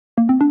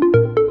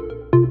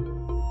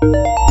It's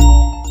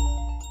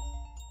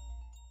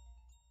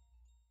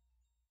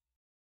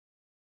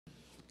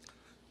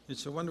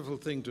a wonderful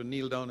thing to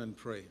kneel down and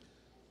pray.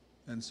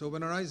 And so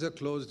when our eyes are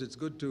closed, it's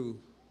good to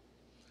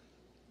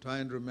try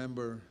and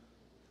remember,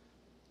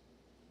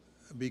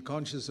 be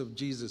conscious of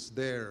Jesus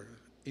there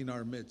in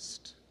our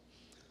midst.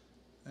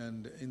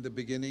 And in the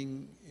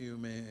beginning, you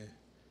may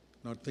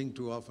not think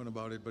too often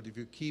about it, but if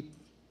you keep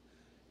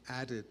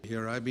at it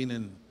here, I've been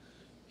in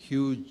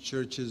huge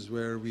churches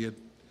where we had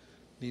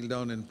kneel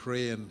down and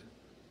pray, and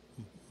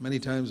many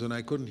times when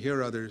I couldn't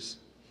hear others,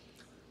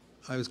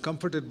 I was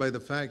comforted by the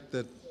fact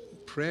that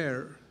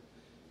prayer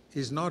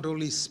is not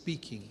only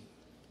speaking,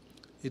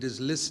 it is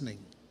listening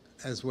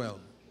as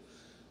well.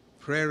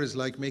 Prayer is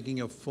like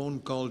making a phone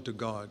call to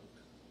God,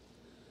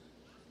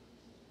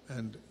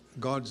 and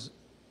God's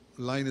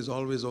line is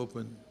always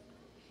open.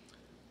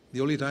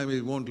 The only time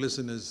He won't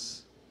listen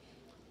is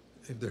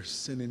if there's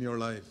sin in your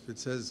life. It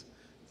says,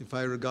 if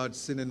I regard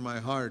sin in my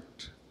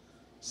heart,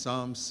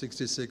 Psalm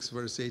 66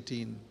 verse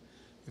 18,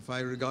 if I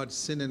regard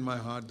sin in my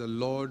heart, the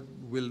Lord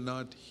will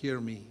not hear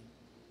me.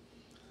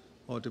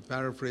 Or to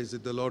paraphrase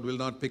it, the Lord will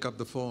not pick up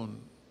the phone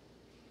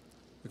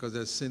because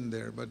there's sin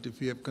there. But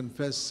if we have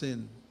confessed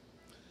sin,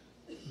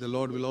 the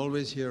Lord will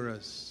always hear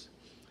us.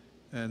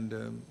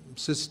 And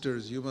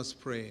sisters, you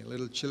must pray.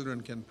 Little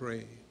children can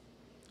pray.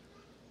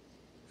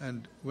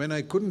 And when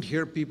I couldn't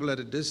hear people at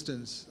a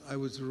distance, I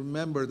would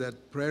remember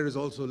that prayer is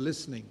also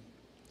listening.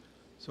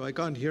 So I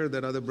can't hear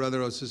that other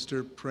brother or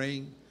sister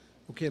praying.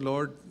 Okay,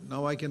 Lord,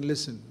 now I can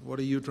listen. What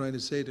are you trying to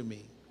say to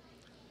me?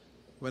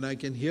 When I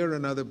can hear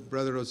another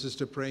brother or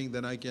sister praying,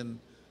 then I can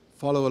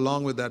follow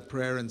along with that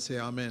prayer and say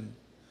Amen.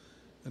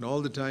 And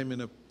all the time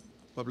in a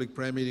public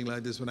prayer meeting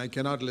like this, when I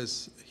cannot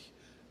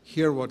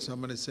hear what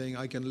someone is saying,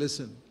 I can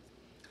listen.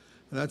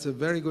 And that's a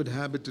very good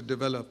habit to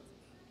develop.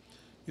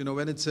 You know,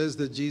 when it says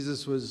that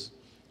Jesus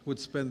would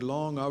spend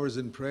long hours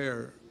in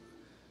prayer,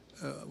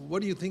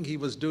 what do you think He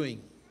was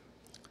doing?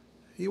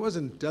 He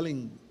wasn't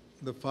telling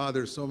the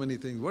Father so many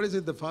things. What is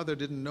it the Father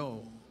didn't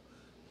know?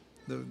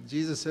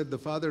 Jesus said the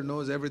Father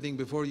knows everything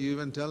before you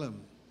even tell Him.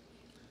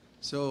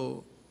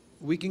 So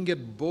we can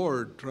get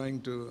bored trying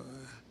to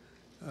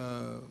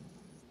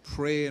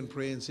pray and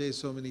say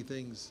so many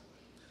things.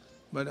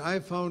 But I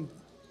found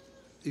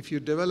if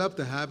you develop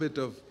the habit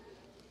of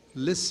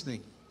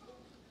listening,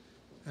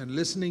 and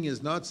listening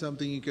is not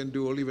something you can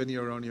do only when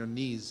you're on your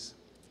knees.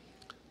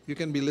 You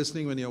can be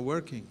listening when you're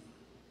working.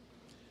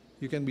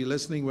 You can be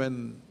listening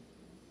when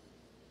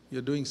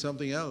you're doing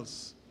something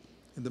else,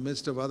 in the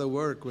midst of other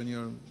work, when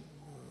you're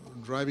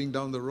driving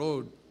down the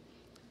road.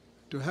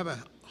 To have a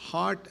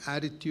heart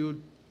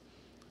attitude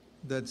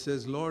that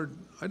says, Lord,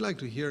 I'd like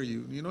to hear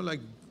you. You know, like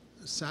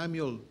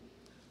Samuel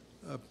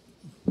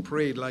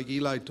prayed, like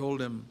Eli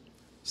told him,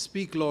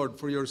 speak, Lord,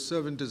 for your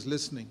servant is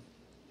listening.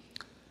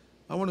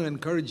 I want to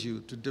encourage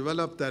you to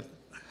develop that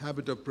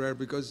habit of prayer,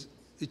 because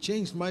it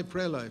changed my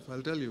prayer life,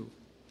 I'll tell you.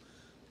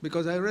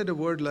 Because I read a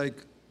word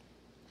like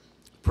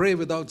pray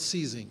without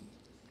ceasing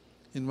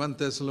in 1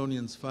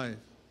 Thessalonians 5.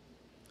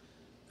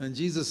 And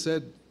Jesus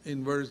said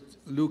in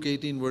Luke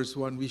 18 verse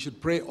 1, we should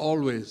pray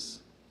always.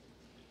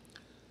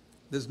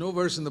 There's no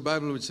verse in the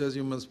Bible which says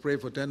you must pray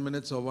for 10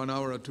 minutes or 1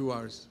 hour or 2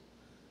 hours.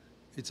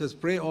 It says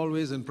pray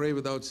always and pray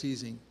without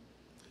ceasing.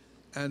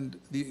 And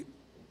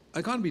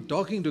I can't be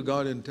talking to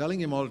God and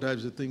telling Him all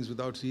types of things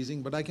without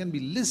ceasing, but I can be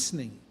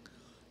listening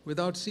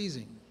without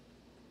ceasing.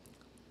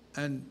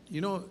 And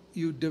you know,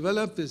 you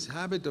develop this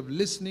habit of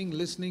listening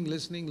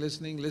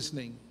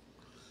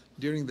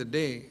during the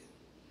day.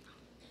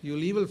 You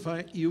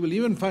will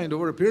even find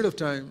over a period of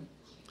time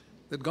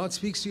that God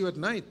speaks to you at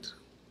night.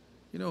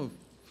 You know,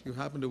 if you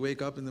happen to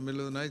wake up in the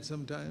middle of the night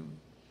sometime,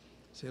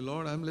 say,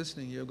 Lord, I'm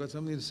listening. You've got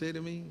something to say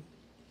to me?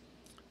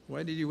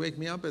 Why did you wake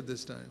me up at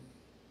this time?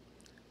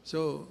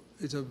 So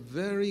it's a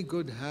very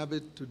good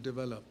habit to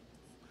develop.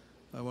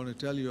 I want to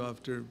tell you,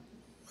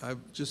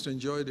 I've just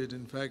enjoyed it.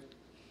 In fact,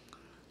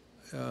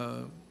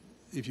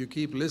 if you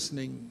keep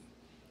listening,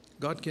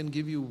 God can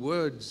give you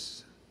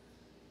words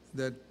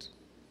that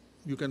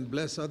you can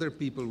bless other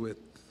people with,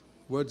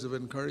 words of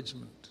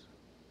encouragement.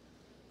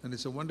 And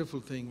it's a wonderful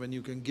thing when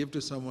you can give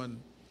to someone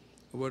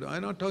a word.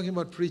 I'm not talking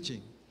about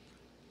preaching.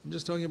 I'm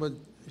just talking about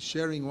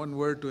sharing one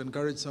word to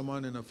encourage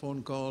someone in a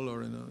phone call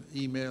or in an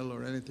email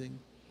or anything.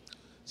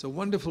 It's a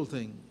wonderful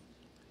thing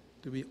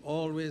to be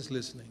always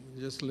listening.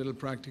 Just a little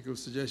practical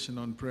suggestion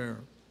on prayer.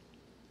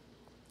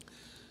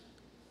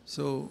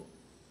 So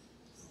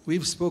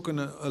we've spoken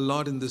a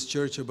lot in this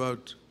church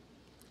about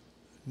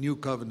new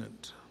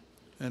covenant.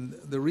 And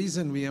the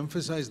reason we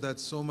emphasize that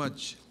so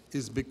much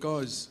is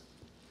because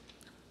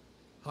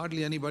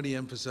hardly anybody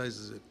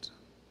emphasizes it.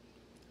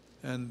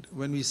 And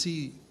when we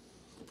see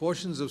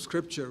portions of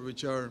Scripture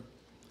which are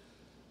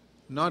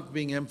not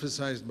being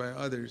emphasized by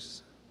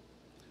others,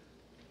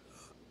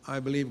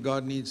 I believe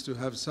God needs to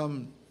have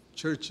some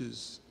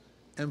churches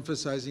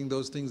emphasizing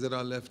those things that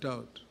are left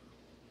out.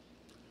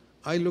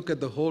 I look at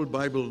the whole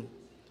Bible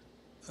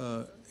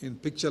in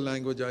picture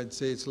language. I'd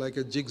say it's like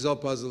a jigsaw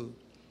puzzle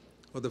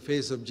for the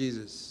face of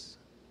Jesus.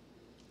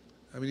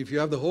 I mean, if you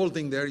have the whole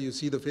thing there, you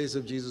see the face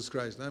of Jesus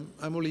Christ.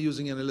 I'm only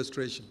using an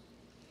illustration,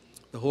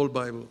 the whole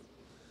Bible.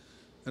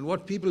 And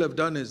what people have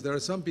done is, there are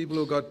some people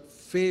who got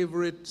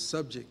favorite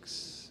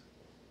subjects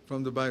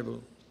from the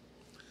Bible.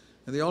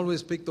 And they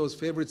always pick those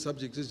favorite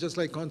subjects. It's just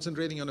like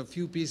concentrating on a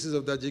few pieces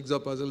of that jigsaw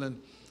puzzle,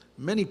 and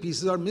many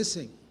pieces are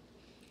missing.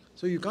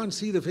 So you can't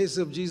see the face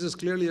of Jesus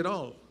clearly at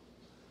all,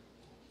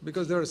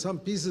 because there are some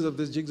pieces of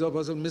this jigsaw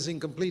puzzle missing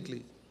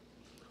completely.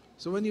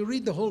 So when you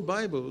read the whole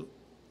Bible,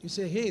 you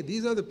say, hey,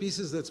 these are the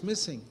pieces that's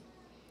missing.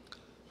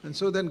 And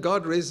so then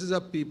God raises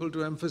up people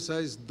to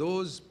emphasize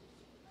those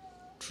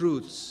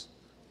truths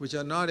which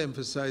are not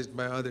emphasized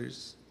by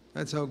others.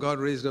 That's how God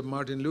raised up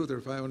Martin Luther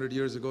 500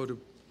 years ago to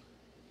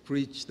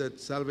preach that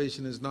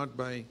salvation is not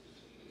by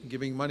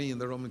giving money in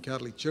the Roman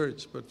Catholic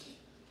Church, but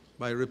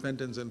by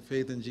repentance and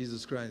faith in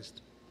Jesus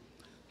Christ.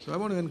 So I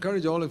want to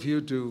encourage all of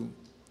you to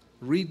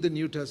read the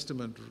New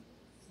Testament.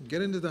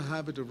 Get into the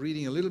habit of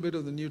reading a little bit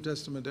of the New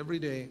Testament every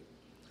day,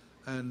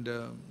 and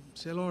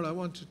say, Lord, I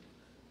want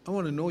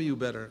to know you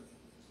better.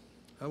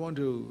 I want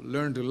to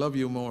learn to love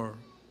you more.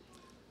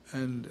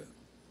 And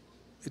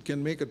it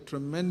can make a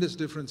tremendous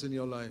difference in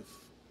your life.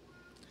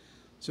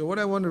 So what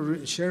I want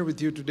to share with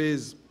you today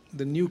is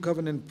the New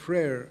Covenant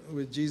prayer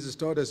which Jesus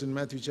taught us in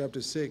Matthew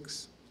chapter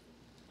 6.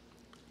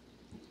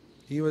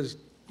 He was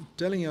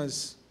telling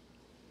us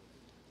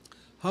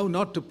how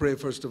not to pray,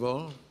 first of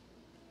all,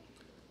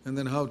 and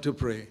then how to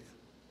pray.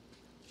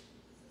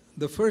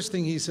 The first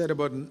thing he said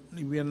about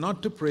we are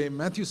not to pray,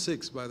 Matthew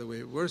 6, by the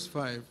way, verse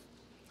 5,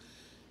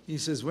 he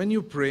says, when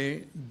you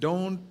pray,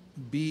 don't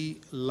be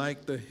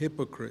like the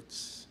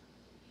hypocrites.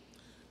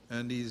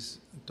 And he's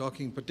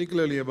talking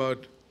particularly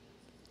about,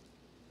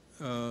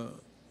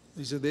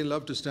 he said they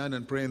love to stand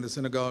and pray in the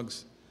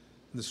synagogues,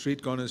 in the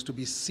street corners, to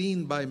be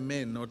seen by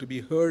men or to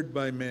be heard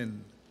by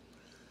men.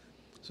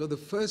 So the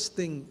first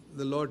thing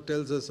the Lord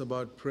tells us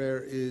about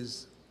prayer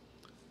is,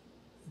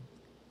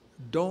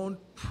 don't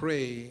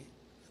pray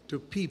to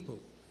people,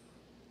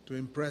 to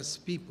impress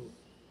people.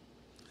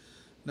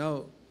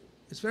 Now,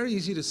 it's very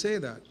easy to say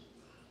that,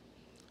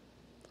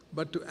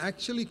 but to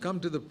actually come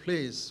to the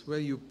place where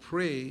you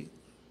pray,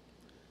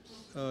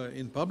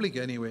 in public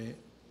anyway,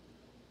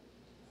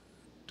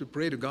 to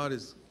pray to God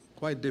is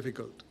quite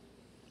difficult.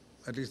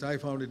 At least I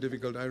found it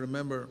difficult. I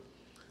remember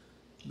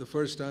the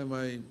first time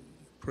I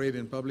prayed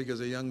in public as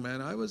a young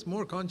man, I was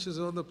more conscious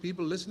of the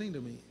people listening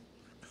to me.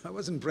 I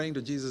wasn't praying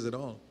to Jesus at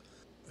all.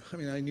 I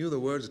mean, I knew the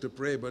words to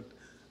pray, but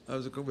I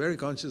was very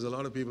conscious a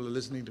lot of people are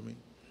listening to me.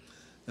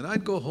 And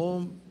I'd go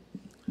home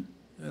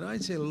and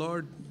I'd say,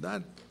 Lord,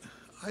 that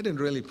I didn't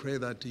really pray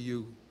that to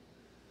you.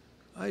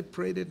 I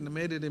prayed it and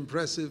made it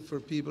impressive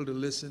for people to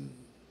listen.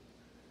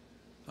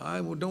 I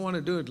don't want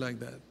to do it like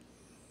that.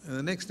 And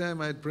the next time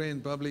I'd pray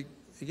in public,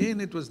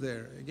 again it was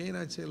there. Again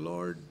I'd say,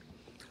 Lord,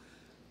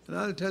 and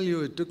I'll tell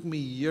you, it took me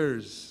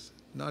years,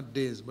 not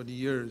days, but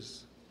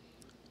years,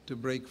 to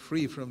break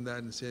free from that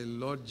and say,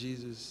 Lord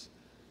Jesus,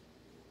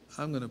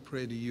 I'm going to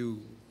pray to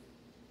you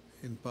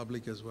in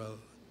public as well.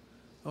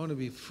 I want to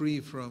be free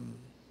from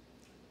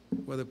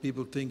whether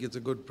people think it's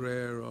a good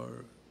prayer,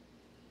 or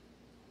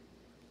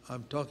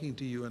I'm talking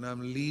to you and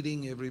I'm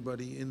leading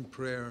everybody in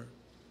prayer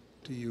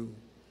to you.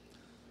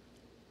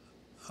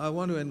 I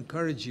want to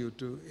encourage you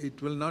to,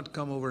 it will not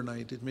come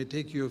overnight. It may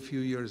take you a few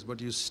years, but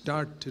you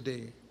start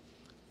today.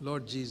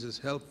 Lord Jesus,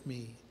 help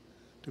me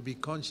to be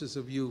conscious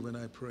of you when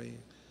I pray.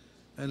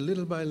 And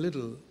little by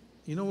little,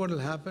 you know what will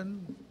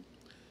happen?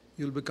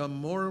 You'll become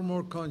more and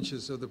more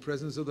conscious of the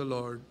presence of the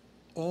Lord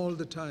all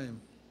the time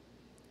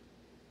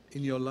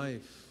in your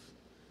life.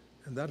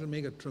 And that will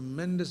make a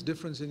tremendous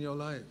difference in your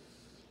life.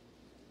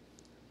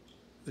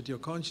 That you're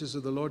conscious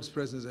of the Lord's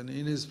presence, and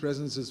in His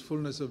presence is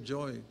fullness of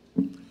joy.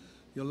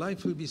 Your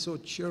life will be so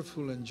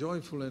cheerful and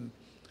joyful, and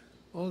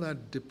all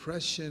that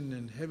depression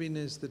and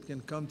heaviness that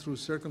can come through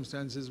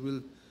circumstances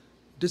will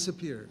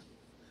disappear.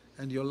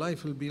 And your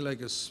life will be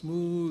like a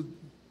smooth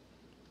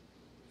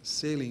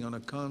sailing on a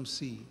calm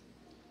sea.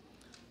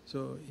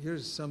 So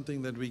here's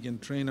something that we can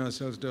train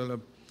ourselves to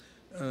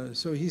develop.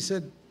 So he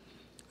said,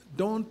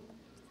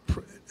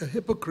 a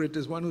hypocrite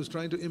is one who's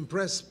trying to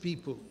impress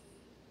people.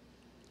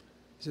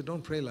 He said,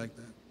 don't pray like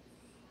that.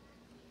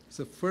 It's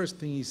the first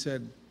thing he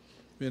said,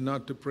 we're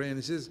not to pray. And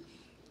he says,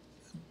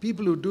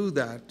 people who do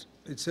that,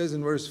 it says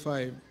in verse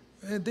 5,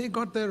 they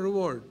got their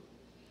reward.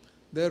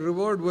 Their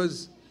reward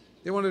was,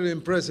 they wanted to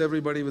impress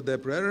everybody with their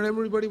prayer, and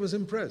everybody was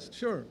impressed,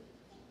 sure.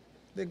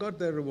 They got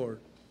their reward.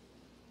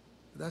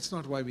 That's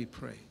not why we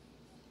pray.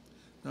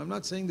 Now, I'm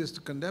not saying this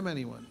to condemn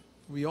anyone.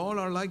 We all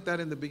are like that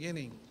in the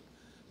beginning.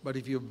 But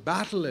if you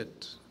battle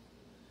it,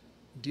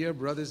 dear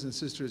brothers and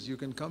sisters, you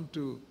can come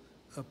to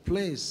a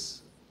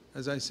place,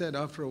 as I said,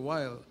 after a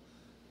while,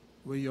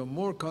 where you're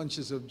more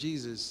conscious of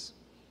Jesus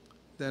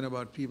than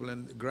about people.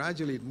 And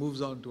gradually it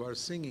moves on to our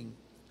singing.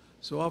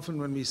 So often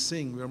when we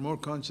sing, we're more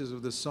conscious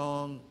of the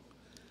song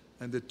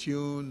and the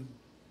tune,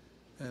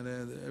 and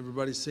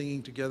everybody's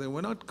singing together.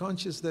 We're not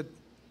conscious that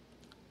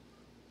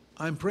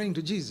I'm praying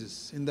to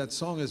Jesus in that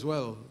song as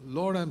well.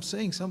 Lord, I'm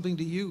saying something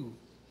to you.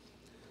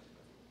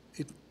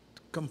 It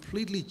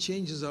completely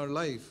changes our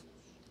life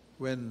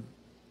when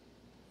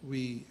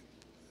we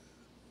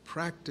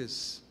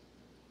practice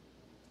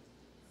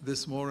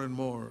this more and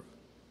more,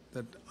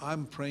 that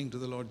I'm praying to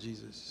the Lord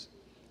Jesus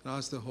and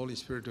ask the Holy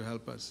Spirit to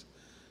help us.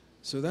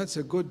 So that's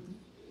a good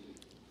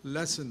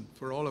lesson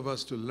for all of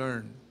us to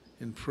learn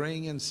in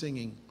praying and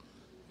singing,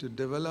 to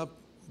develop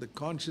the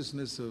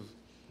consciousness of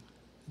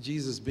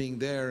Jesus being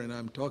there and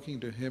I'm talking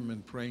to Him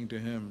and praying to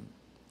Him.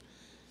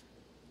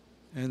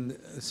 And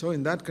so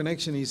in that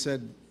connection he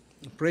said,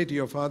 pray to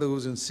your Father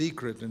who's in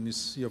secret, and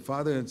your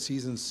Father that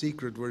sees in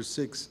secret, verse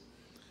 6,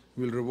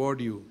 will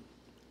reward you.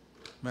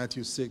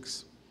 Matthew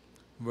 6,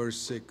 verse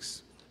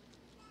 6.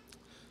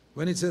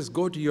 When it says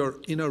go to your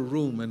inner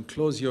room and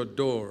close your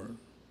door,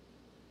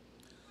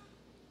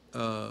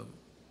 I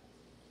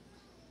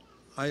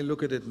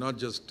look at it not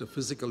just a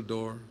physical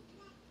door,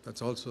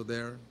 that's also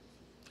there,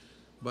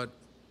 but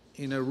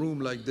in a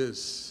room like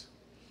this,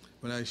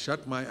 when I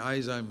shut my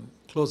eyes, I'm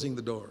closing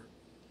the door.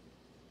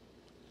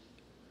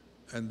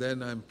 And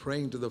then I'm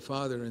praying to the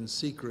Father in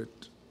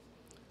secret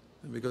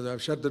because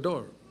I've shut the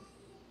door.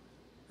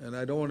 And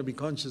I don't want to be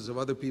conscious of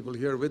other people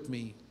here with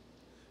me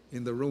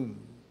in the room.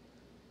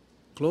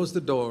 Close the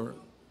door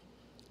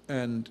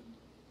and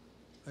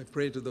I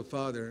pray to the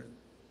Father.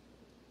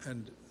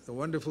 And the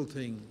wonderful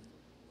thing,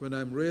 when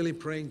I'm really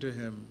praying to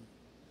Him,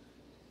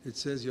 it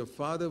says your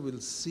Father will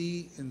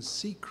see in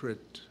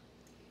secret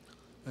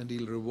and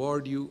He'll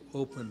reward you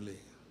openly.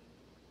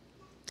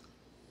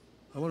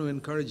 I want to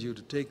encourage you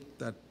to take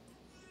that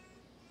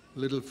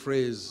little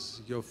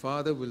phrase, your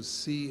Father will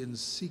see in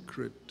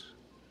secret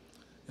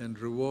and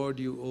reward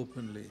you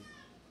openly.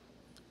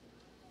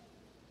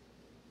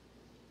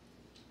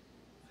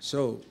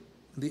 So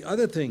the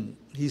other thing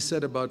he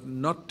said about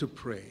not to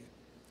pray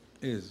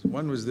is,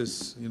 one was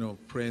this,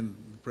 pray in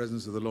the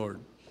presence of the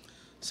Lord.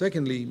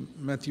 Secondly,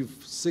 Matthew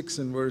 6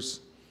 and verse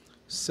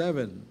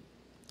 7,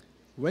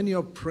 when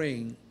you're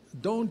praying,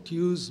 don't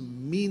use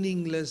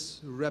meaningless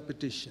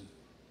repetition.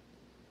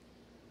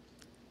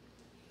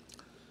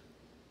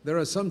 There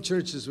are some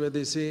churches where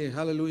they say,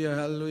 hallelujah,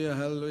 hallelujah,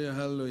 hallelujah,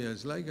 hallelujah.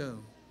 It's like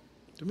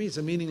to me it's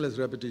a meaningless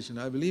repetition.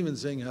 I believe in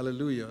saying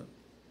hallelujah.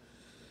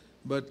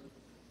 But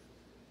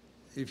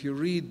if you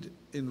read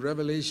in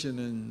Revelation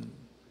in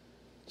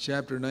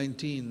chapter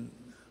 19,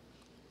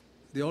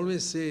 they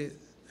always say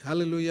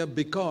hallelujah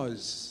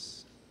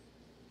because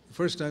the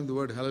first time the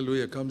word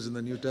hallelujah comes in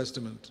the New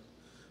Testament,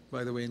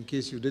 by the way, in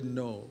case you didn't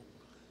know,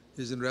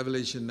 is in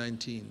Revelation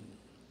 19.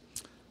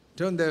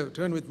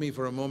 Turn with me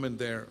for a moment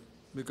there,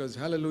 because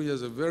hallelujah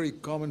is a very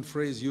common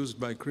phrase used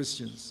by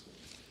Christians.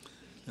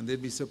 And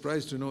they'd be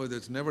surprised to know that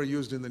it's never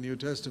used in the New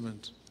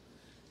Testament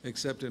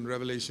except in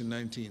Revelation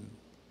 19.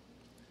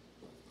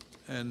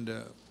 And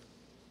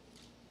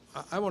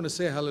I want to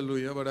say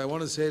hallelujah, but I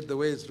want to say it the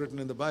way it's written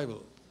in the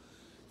Bible.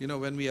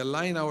 When we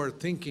align our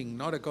thinking,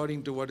 not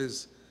according to what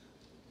is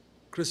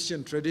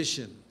Christian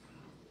tradition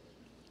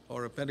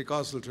or a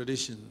Pentecostal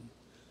tradition,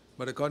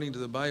 but according to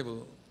the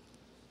Bible,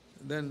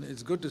 then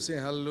it's good to say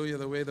hallelujah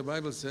the way the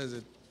Bible says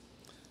it.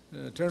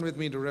 Turn with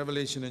me to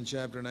Revelation in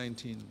chapter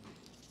 19.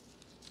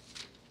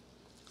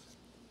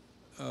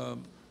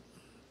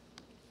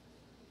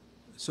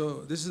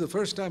 So this is the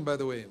first time, by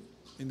the way,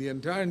 in the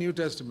entire New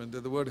Testament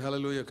that the word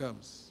hallelujah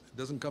comes. It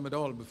doesn't come at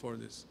all before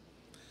this.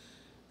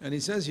 And he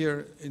says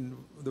here in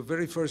the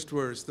very first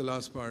verse, the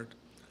last part,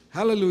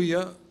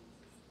 hallelujah.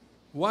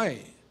 Why?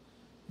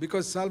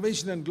 Because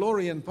salvation and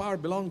glory and power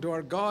belong to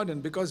our God,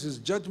 and because His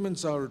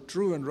judgments are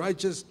true and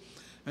righteous,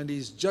 and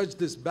He's judged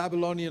this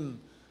Babylonian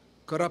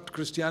corrupt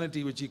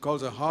Christianity, which He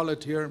calls a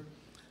harlot here,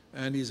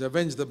 and He's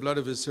avenged the blood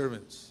of His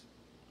servants.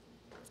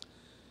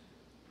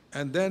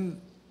 And then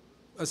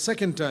a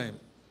second time,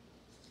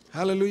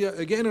 hallelujah,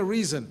 again a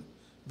reason,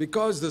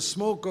 because the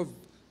smoke of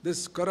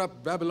this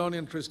corrupt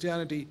Babylonian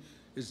Christianity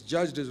is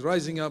judged, is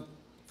rising up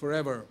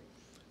forever.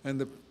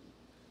 And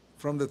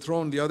from the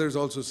throne, the others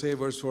also say,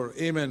 verse 4,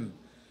 amen,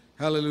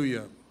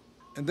 hallelujah.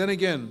 And then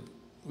again,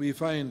 we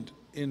find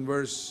in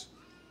verse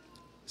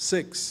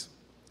 6,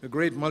 a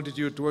great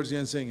multitude towards the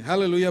end saying,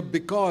 hallelujah,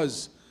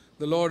 because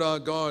the Lord our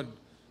God,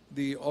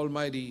 the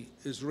Almighty,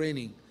 is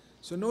reigning.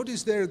 So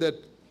notice there that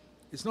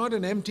it's not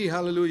an empty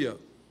hallelujah.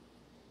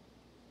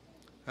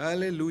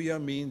 Hallelujah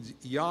means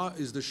Yah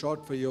is the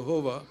short for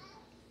Jehovah.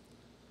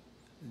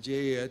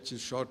 J-A-H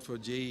is short for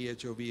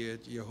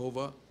J-E-H-O-V-A-H,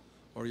 Jehovah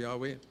or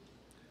Yahweh.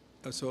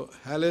 So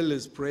Hallel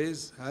is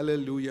praise.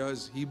 Hallelujah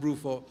is Hebrew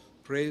for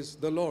praise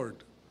the Lord.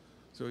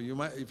 So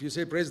if you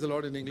say praise the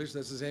Lord in English,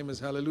 that's the same as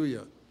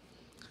hallelujah.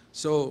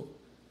 So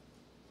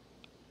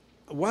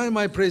why am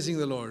I praising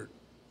the Lord?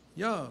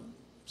 Yeah,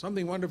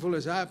 something wonderful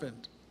has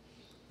happened.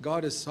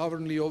 God has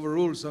sovereignly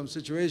overruled some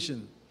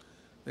situation.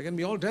 There can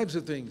be all types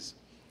of things.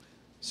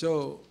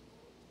 So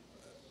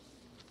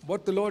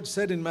what the Lord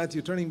said in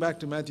Matthew, turning back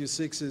to Matthew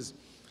 6, is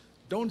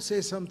don't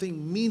say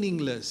something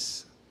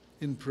meaningless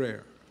in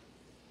prayer.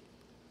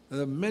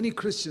 There are many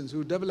Christians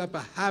who develop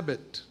a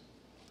habit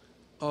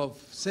of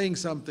saying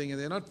something and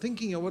they're not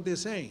thinking of what they're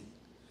saying.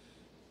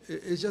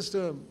 It's just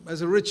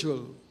as a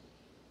ritual.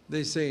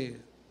 They say,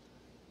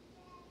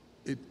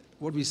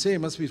 what we say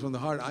must be from the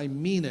heart. I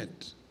mean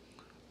it.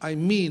 I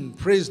mean,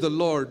 praise the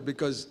Lord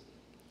because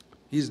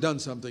He's done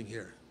something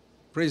here.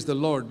 Praise the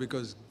Lord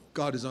because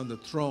God is on the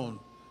throne.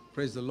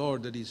 Praise the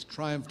Lord that He's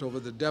triumphed over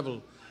the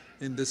devil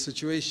in this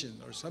situation,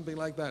 or something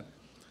like that.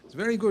 It's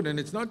very good, and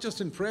it's not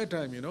just in prayer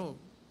time, you know.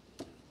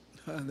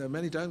 There are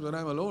many times when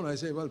I'm alone, I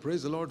say, well,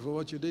 praise the Lord for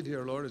what you did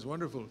here, Lord. It's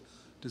wonderful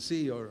to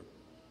see. Or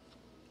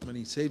when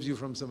He saves you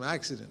from some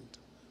accident,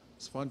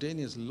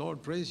 spontaneous,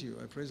 Lord, praise you.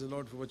 I praise the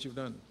Lord for what you've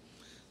done.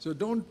 So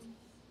don't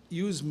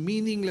use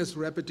meaningless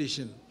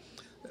repetition.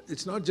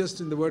 It's not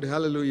just in the word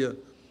hallelujah.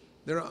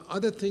 There are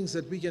other things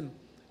that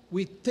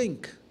we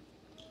think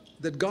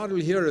that God will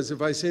hear us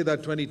if I say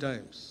that 20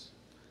 times.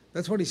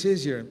 That's what He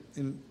says here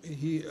in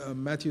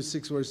Matthew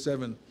 6 verse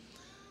 7.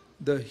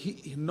 The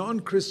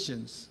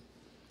non-Christians,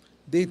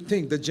 they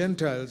think, the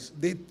Gentiles,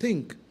 they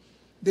think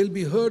they'll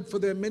be heard for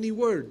their many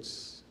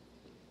words.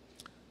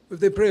 If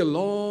they pray a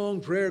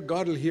long prayer,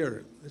 God will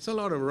hear. It's a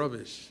lot of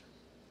rubbish.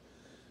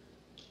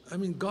 I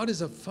mean, God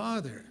is a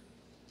Father.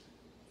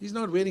 He's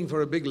not waiting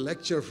for a big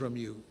lecture from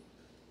you.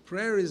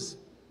 Prayer is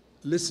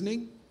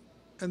listening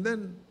and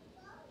then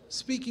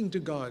speaking to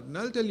God. And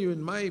I'll tell you,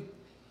 in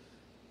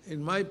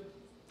my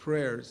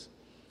prayers,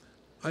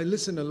 I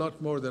listen a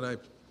lot more than I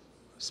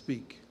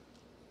speak.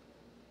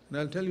 And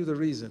I'll tell you the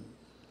reason.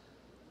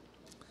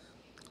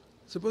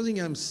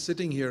 Supposing I'm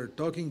sitting here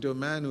talking to a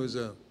man who is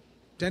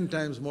 10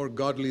 times more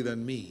godly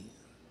than me,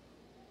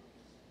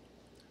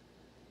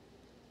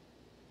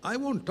 I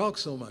won't talk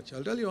so much.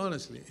 I'll tell you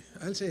honestly.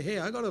 I'll say, hey,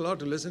 I got a lot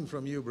to listen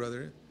from you,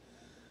 brother.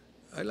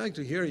 I'd like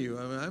to hear you.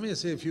 I may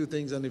say a few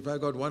things, and if I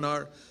got 1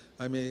 hour,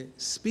 I may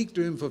speak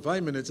to him for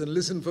 5 minutes and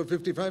listen for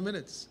 55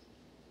 minutes.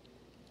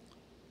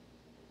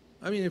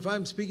 I mean, if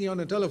I'm speaking on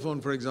a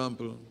telephone, for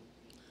example,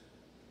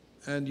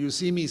 and you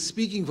see me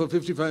speaking for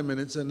 55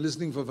 minutes and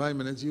listening for 5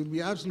 minutes, you'll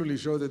be absolutely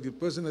sure that the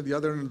person at the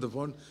other end of the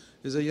phone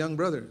is a young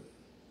brother.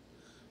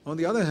 On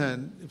the other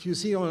hand, if you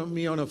see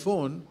me on a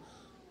phone,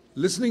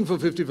 listening for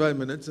 55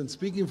 minutes and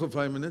speaking for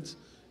 5 minutes,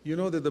 you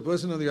know that the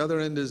person on the other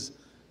end is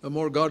a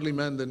more godly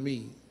man than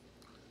me.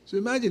 So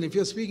imagine if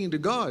you're speaking to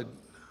God,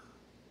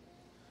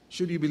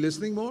 should you be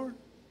listening more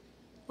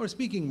or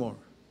speaking more?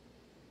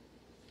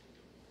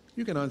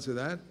 You can answer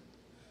that.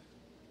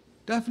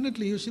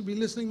 Definitely you should be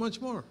listening much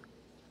more.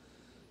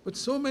 But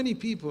so many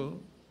people,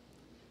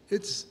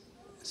 it's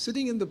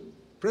sitting in the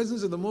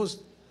presence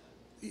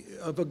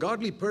of a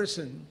godly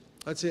person,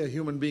 let's say a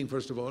human being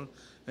first of all,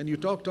 and you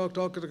talk,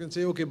 and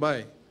say, okay,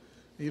 bye.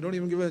 You don't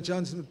even give it a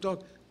chance to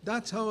talk.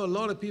 That's how a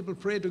lot of people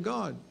pray to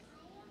God.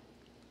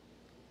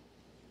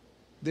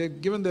 They're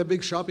given their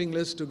big shopping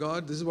list to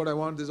God. This is what I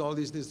want, this is all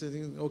these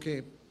things.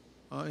 Okay,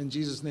 in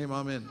Jesus' name,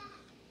 amen.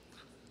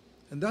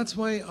 And that's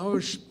why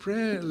our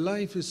prayer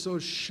life is so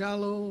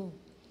shallow.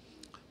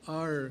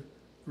 Our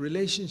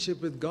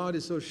relationship with God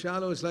is so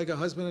shallow. It's like a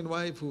husband and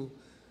wife who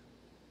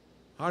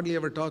hardly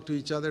ever talk to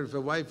each other. If a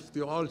wife,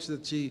 all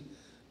that she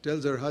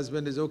tells her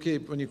husband is, okay,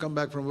 when you come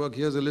back from work,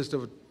 here's a list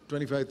of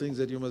 25 things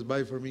that you must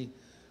buy for me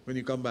when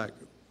you come back.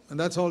 And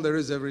that's all there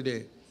is every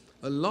day.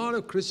 A lot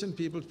of Christian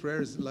people's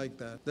prayers like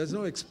that. There's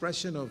no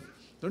expression of,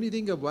 don't you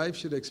think a wife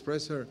should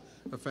express her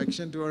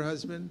affection to her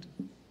husband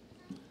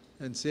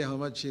and say how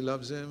much she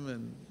loves him?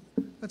 And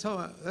that's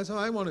how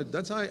I want it.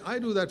 That's how I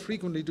do that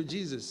frequently to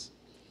Jesus.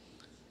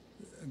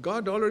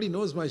 God already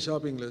knows my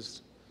shopping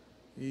list.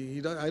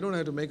 I don't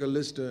have to make a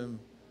list to him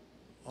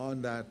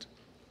on that.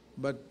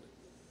 But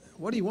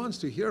what he wants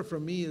to hear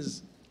from me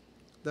is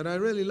that I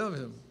really love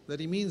him,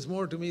 that he means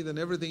more to me than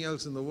everything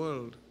else in the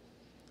world.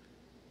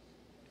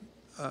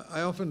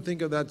 I often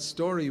think of that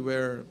story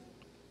where,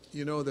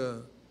 you know,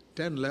 the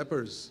 10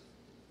 lepers,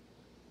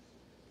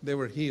 they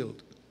were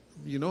healed.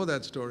 You know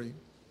that story.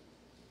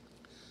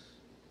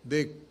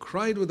 They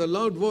cried with a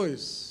loud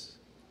voice,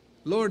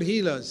 Lord,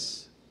 heal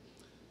us.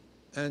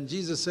 And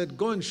Jesus said,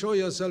 go and show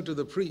yourself to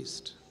the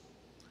priest.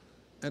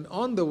 And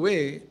on the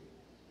way,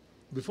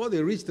 before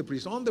they reached the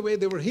priest, on the way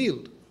they were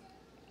healed.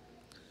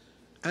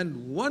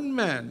 And one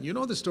man, you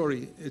know the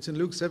story, it's in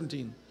Luke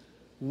 17.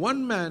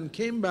 One man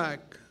came back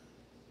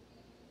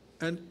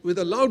and with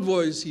a loud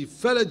voice, he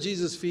fell at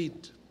Jesus'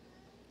 feet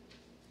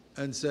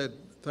and said,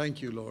 thank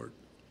you, Lord.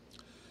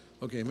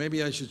 Okay,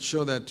 maybe I should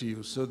show that to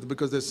you. So,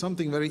 because there's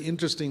something very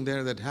interesting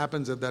there that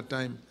happens at that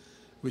time,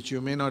 which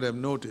you may not have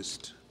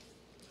noticed.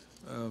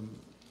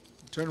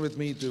 Turn with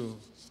me to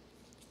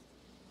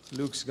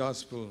Luke's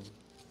Gospel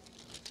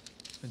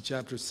in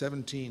chapter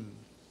 17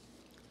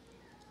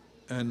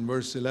 and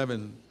verse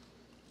 11.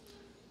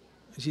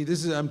 See,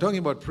 I'm talking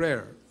about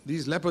prayer.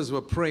 These lepers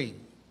were praying.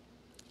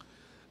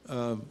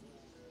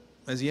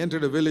 As he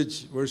entered a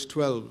village, verse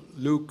 12,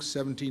 Luke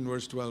 17,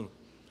 verse 12.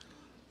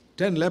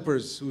 10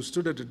 lepers who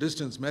stood at a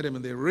distance met him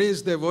and they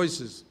raised their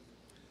voices.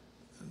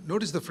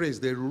 Notice the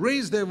phrase, they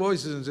raised their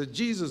voices and said,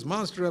 Jesus,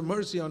 Master, have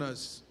mercy on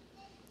us.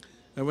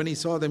 And when he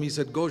saw them, he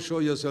said, go show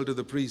yourself to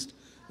the priest.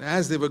 And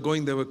as they were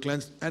going, they were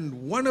cleansed.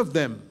 And one of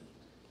them,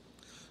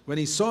 when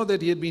he saw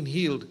that he had been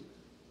healed,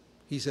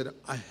 he said,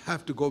 I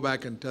have to go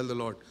back and tell the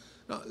Lord.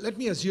 Now, let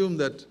me assume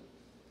that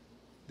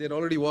they had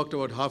already walked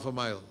about half a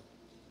mile.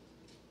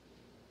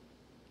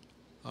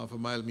 Half a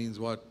mile means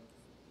what?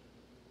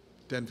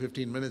 10,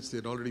 15 minutes,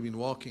 they'd already been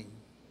walking.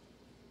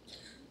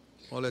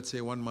 Or let's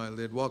say 1 mile,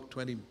 they'd walked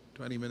 20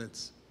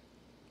 minutes.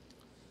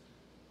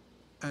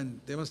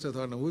 And they must have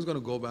thought, now who's going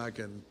to go back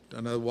and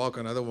walk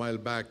another mile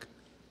back,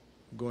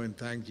 go and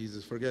thank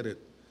Jesus, forget it.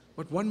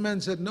 But one man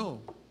said,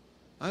 no,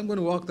 I'm going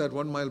to walk that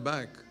 1 mile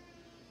back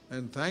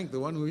and thank the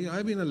one who,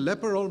 I've been a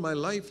leper all my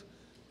life,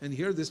 and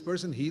here this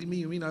person healed me.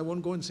 You mean I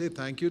won't go and say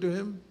thank you to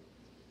him?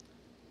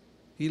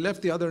 He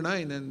left the other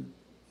 9 and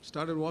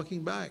started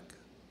walking back.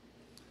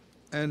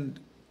 And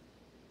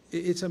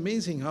it's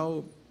amazing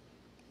how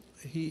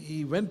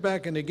he went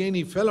back, and again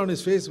he fell on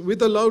his face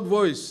with a loud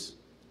voice.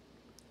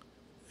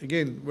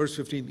 Again, verse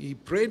 15, he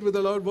prayed with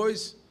a loud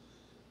voice,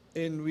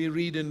 and we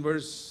read in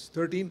verse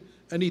 13,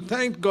 and he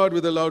thanked God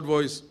with a loud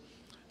voice,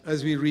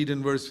 as we read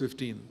in verse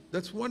 15.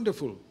 That's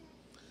wonderful.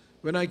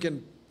 When I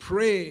can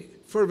pray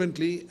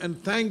fervently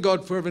and thank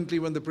God fervently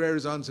when the prayer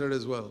is answered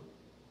as well.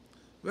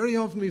 Very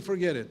often we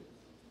forget it.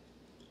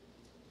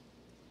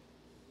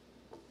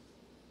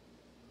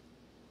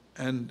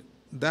 And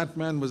that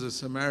man was a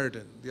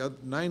Samaritan. The other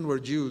 9 were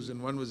Jews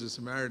and 1 was a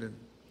Samaritan.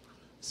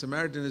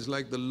 Samaritan is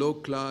like the low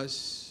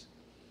class,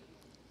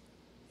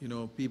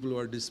 people who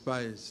are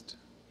despised.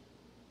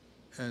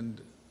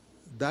 And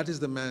that is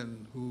the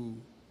man who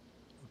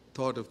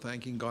thought of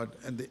thanking God.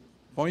 And the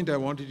point I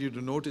wanted you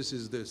to notice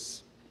is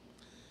this.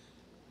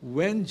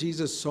 When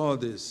Jesus saw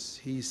this,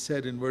 he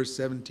said in verse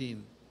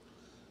 17,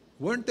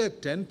 weren't there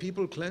 10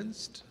 people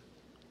cleansed?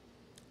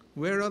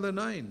 Where are the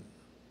 9?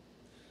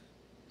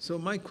 So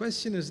my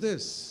question is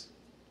this.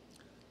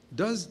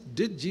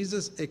 Did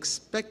Jesus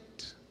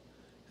expect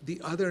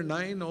the other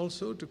 9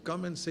 also to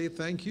come and say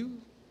thank you?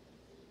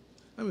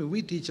 I mean,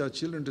 we teach our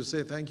children to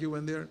say thank you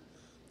when they're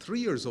 3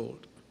 years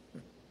old.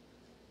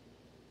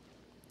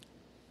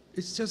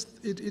 It's just,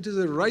 it is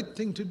a right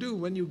thing to do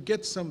when you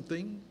get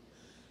something,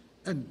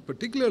 and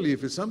particularly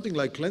if it's something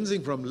like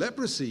cleansing from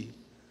leprosy,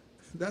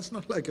 that's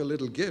not like a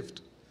little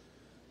gift.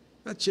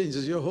 That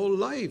changes your whole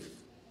life.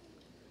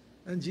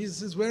 And Jesus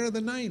says, where are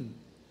the 9?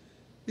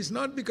 It's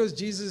not because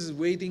Jesus is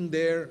waiting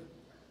there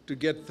to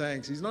get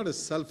thanks. He's not a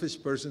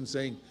selfish person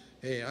saying,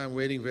 hey, I'm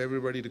waiting for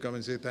everybody to come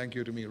and say thank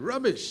you to me.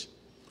 Rubbish.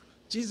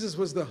 Jesus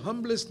was the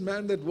humblest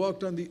man that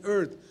walked on the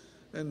earth,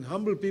 and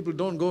humble people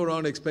don't go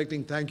around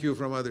expecting thank you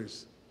from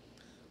others.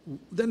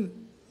 Then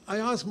I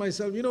ask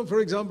myself, for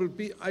example,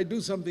 I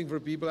do something for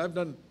people. I've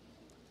done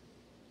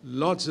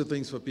lots of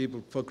things for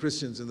people, for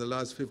Christians in the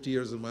last 50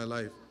 years of my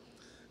life.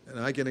 And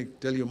I can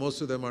tell you,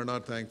 most of them are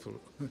not thankful.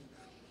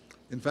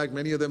 In fact,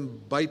 many of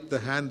them bite the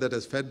hand that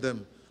has fed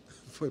them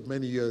for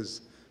many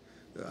years.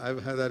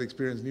 I've had that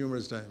experience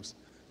numerous times,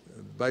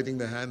 biting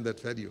the hand that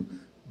fed you.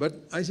 But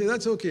I say,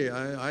 that's okay.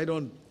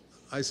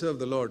 I serve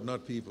the Lord,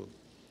 not people.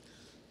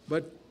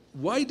 But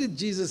why did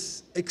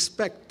Jesus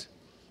expect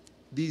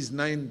these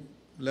 9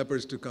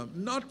 lepers to come?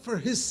 Not for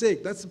his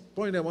sake. That's the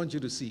point I want you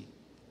to see.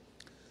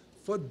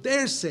 For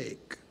their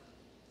sake.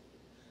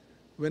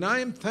 When I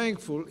am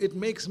thankful, it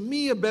makes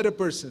me a better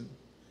person.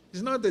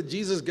 It's not that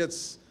Jesus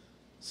gets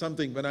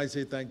something when I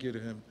say thank you to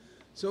him.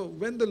 So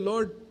when the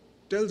Lord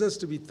tells us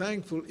to be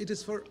thankful, it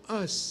is for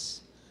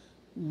us.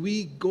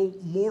 We go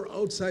more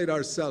outside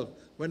ourselves.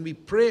 When we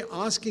pray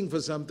asking for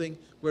something,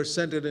 we're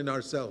centered in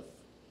ourselves.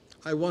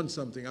 I want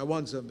something, I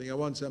want something, I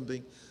want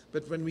something.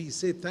 But when we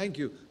say thank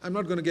you, I'm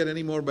not going to get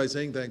any more by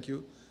saying thank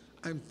you.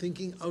 I'm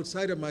thinking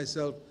outside of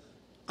myself,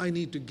 I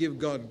need to give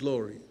God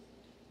glory.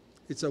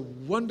 It's a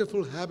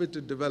wonderful habit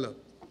to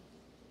develop,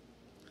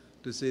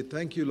 to say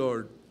thank you,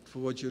 Lord, for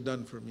what you've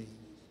done for me.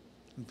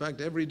 In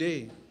fact, every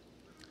day,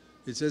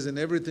 it says in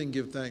everything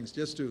give thanks,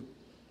 just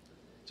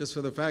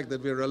for the fact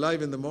that we're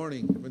alive in the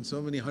morning when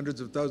so many hundreds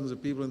of thousands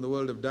of people in the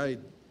world have died.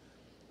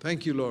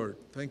 Thank you, Lord.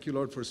 Thank you,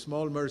 Lord, for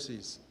small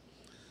mercies.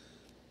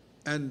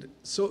 And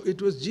so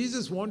it was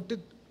Jesus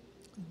wanted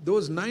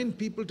those 9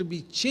 people to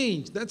be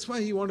changed. That's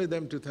why he wanted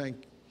them to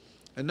thank.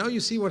 And now you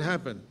see what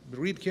happened.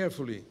 Read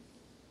carefully.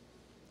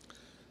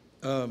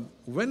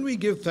 When we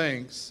give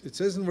thanks, it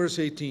says in verse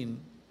 18,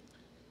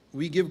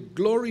 we give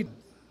glory.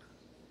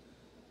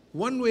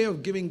 One way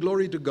of giving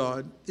glory to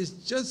God is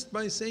just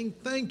by saying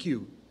thank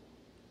you.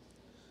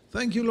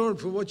 Thank you, Lord,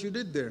 for what you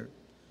did there.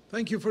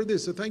 Thank you for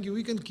this. So thank you.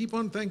 We can keep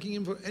on thanking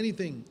him for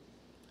anything.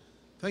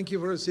 Thank you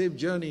for a safe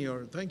journey,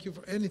 or thank you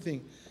for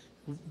anything.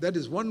 That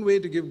is one way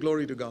to give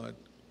glory to God.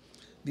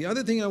 The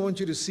other thing I want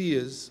you to see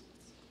is,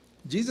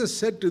 Jesus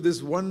said to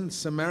this one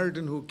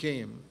Samaritan who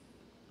came,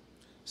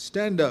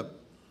 stand up.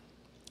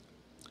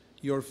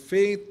 Your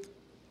faith,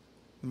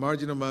 the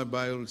margin of my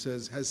Bible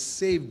says, has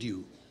saved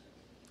you.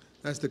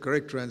 That's the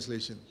correct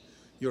translation.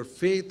 Your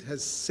faith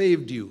has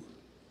saved you.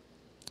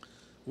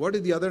 What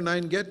did the other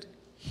 9 get?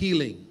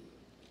 Healing.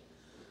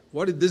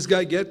 What did this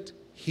guy get?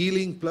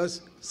 Healing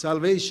plus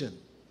salvation.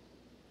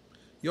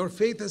 Your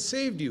faith has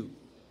saved you.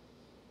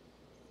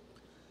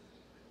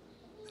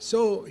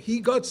 So he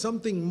got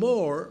something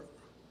more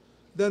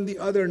than the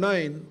other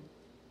 9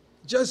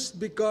 just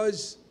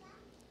because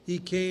he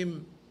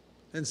came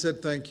and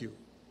said thank you.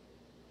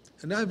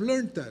 And I've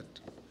learned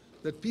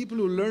that people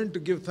who learn to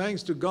give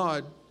thanks to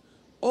God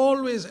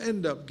always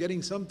end up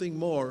getting something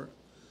more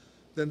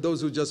than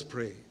those who just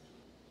pray.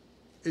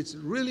 It's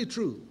really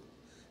true.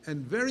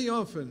 And very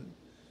often,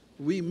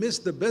 we miss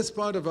the best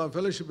part of our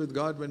fellowship with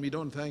God when we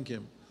don't thank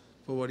Him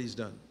for what He's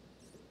done.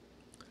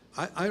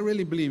 I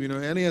really believe,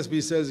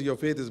 NASB says your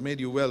faith has made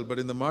you well, but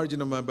in the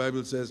margin of my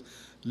Bible says,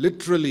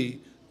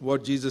 literally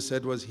what Jesus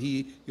said was,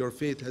 your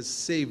faith has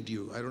saved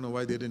you. I don't know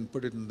why they didn't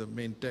put it in the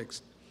main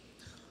text.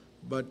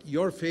 But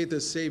your faith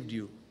has saved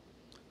you.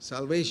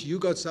 Salvation, you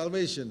got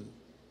salvation,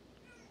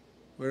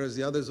 whereas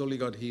the others only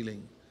got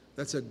healing.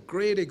 That's a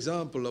great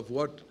example of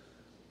what,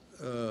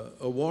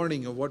 a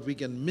warning of what we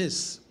can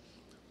miss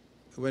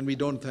when we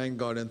don't thank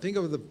God. And think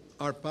of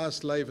our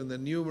past life and the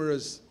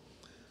numerous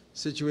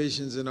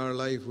situations in our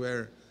life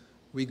where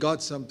we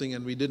got something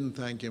and we didn't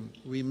thank Him.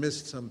 We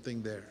missed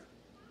something there.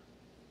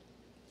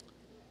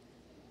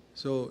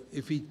 So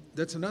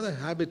that's another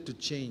habit to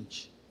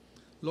change.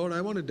 Lord,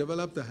 I want to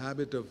develop the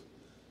habit of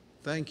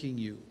thanking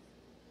You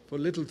for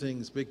little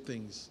things, big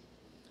things.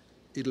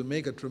 It'll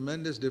make a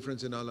tremendous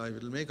difference in our life.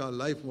 It'll make our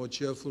life more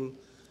cheerful,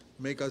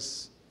 make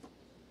us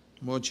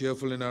more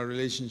cheerful in our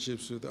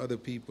relationships with other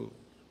people.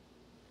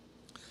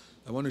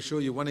 I want to show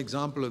you one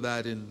example of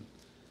that in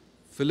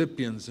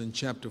Philippians in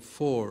chapter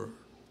 4.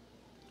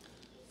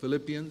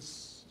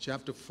 Philippians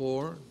chapter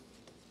 4.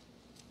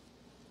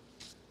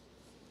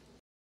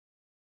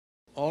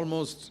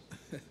 Almost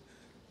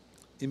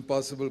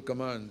impossible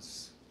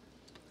commands.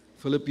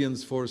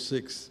 Philippians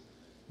 4:6.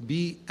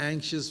 Be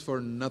anxious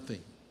for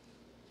nothing.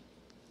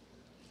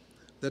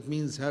 That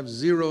means have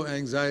zero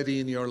anxiety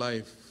in your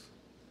life.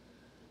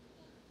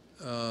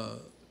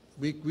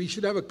 We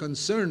should have a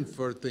concern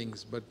for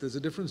things, but there's a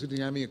difference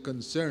between having a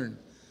concern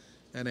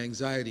and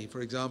anxiety.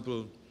 For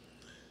example,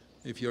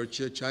 if your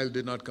child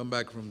did not come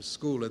back from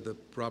school at the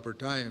proper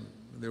time,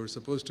 they were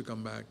supposed to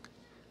come back.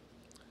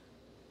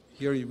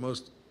 Here,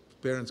 most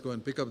parents go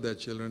and pick up their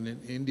children. In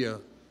India,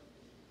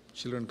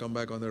 children come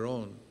back on their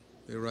own.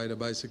 They ride a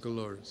bicycle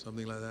or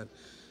something like that.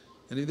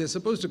 And if they're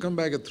supposed to come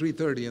back at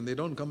 3:30 and they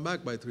don't come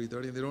back by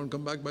 3:30 and they don't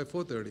come back by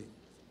 4:30,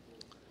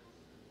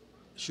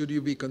 should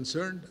you be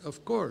concerned?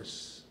 Of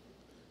course.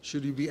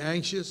 Should you be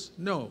anxious?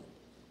 No.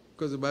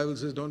 Because the Bible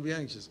says don't be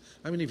anxious.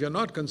 I mean, if you're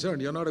not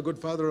concerned, you're not a good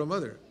father or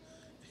mother.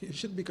 You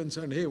should be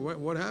concerned, hey,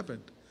 what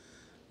happened?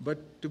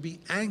 But to be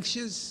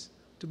anxious,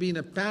 to be in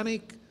a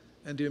panic,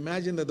 and to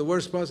imagine that the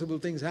worst possible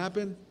things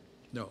happen?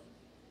 No.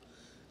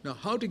 Now,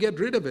 how to get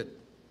rid of it?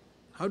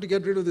 How to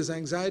get rid of this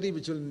anxiety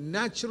which will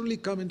naturally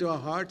come into our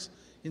hearts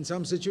in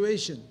some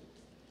situation?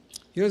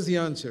 Here's the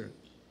answer.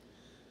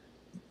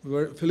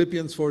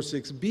 Philippians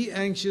 4:6. Be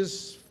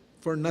anxious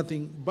for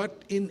nothing,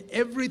 but in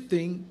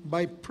everything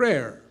by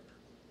prayer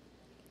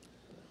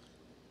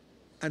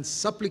and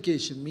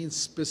supplication, means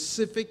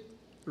specific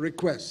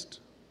request,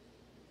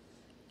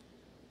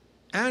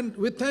 and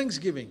with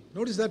thanksgiving.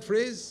 Notice that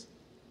phrase?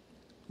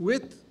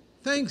 With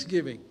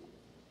thanksgiving.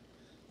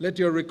 Let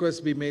your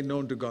requests be made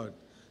known to God.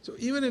 So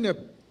even in a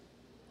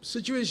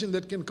situation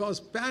that can cause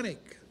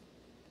panic,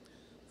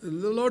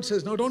 the Lord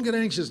says, no, don't get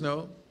anxious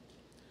now.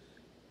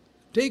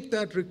 Take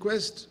that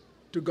request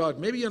to God.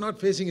 Maybe you're not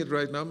facing it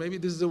right now. Maybe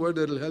this is a word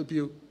that will help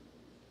you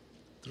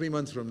 3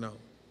 months from now.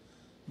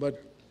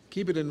 But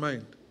keep it in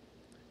mind.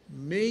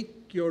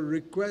 Make your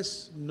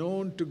requests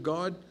known to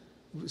God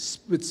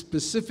with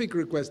specific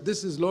requests.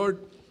 This is, Lord,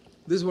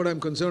 this is what I'm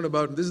concerned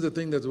about. This is the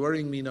thing that's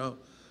worrying me now.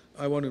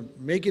 I want to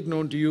make it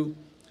known to You.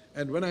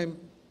 And when I'm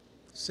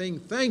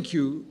saying thank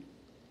you,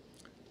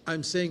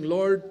 I'm saying,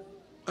 Lord,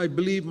 I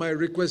believe my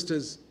request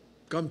has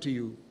come to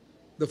You.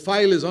 The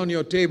file is on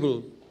Your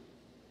table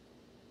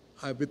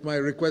with my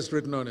request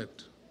written on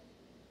it.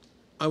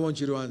 I want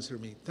You to answer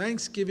me.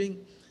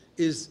 Thanksgiving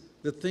is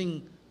the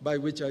thing by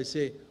which I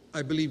say,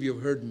 I believe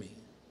You've heard me.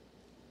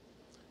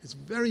 It's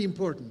very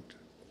important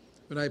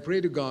when I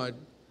pray to God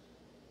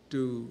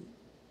to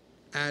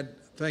add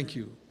thank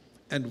you.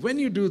 And when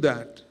you do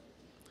that,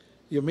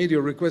 you made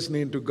your request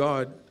known to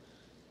God.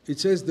 It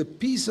says the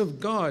peace of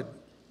God,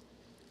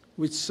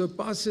 which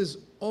surpasses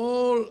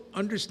all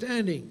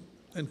understanding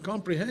and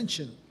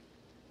comprehension,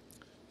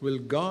 will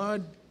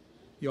guard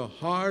your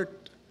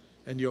heart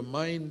and your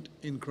mind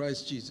in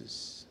Christ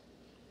Jesus.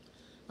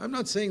 I'm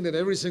not saying that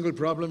every single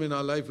problem in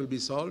our life will be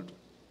solved.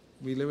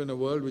 We live in a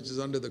world which is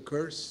under the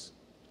curse.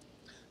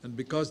 And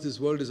because this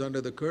world is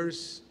under the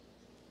curse,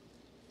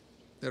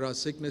 there are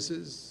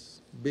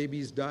sicknesses,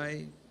 babies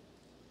die,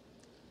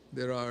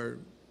 there are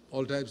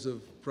all types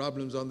of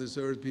problems on this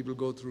earth. People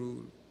go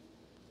through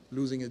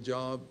losing a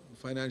job,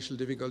 financial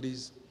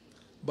difficulties.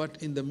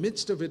 But in the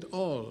midst of it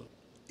all,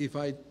 if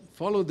I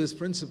follow this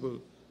principle,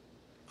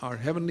 our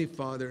Heavenly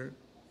Father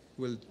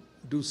will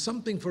do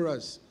something for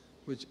us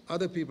which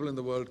other people in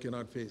the world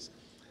cannot face.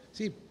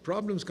 See,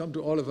 problems come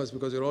to all of us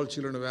because we're all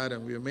children of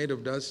Adam. We are made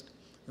of dust,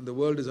 and the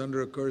world is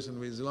under a curse,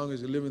 and as long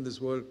as you live in this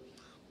world,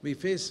 we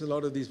face a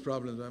lot of these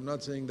problems. I'm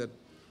not saying that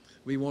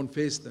we won't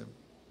face them.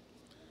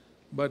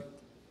 But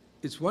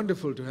it's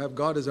wonderful to have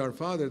God as our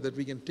Father, that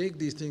we can take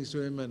these things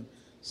to Him and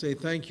say,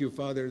 thank You,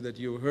 Father, that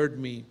You heard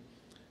me.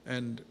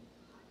 And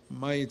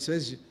it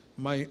says,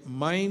 My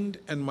mind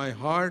and my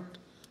heart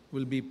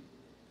will be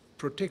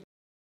protected.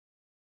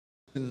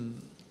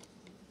 In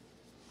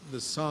the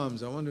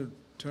Psalms, I want to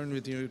turn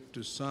with you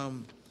to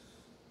Psalm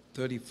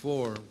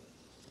 34.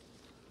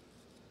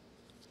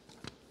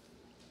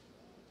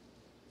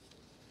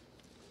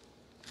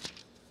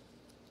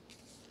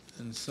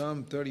 In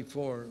Psalm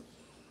 34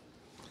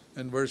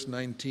 and verse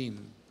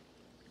 19.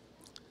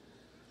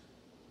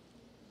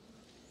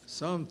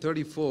 Psalm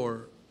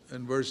 34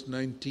 and verse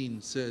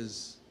 19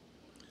 says,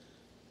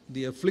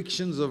 the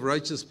afflictions of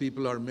righteous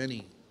people are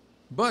many,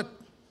 but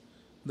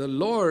the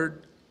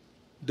Lord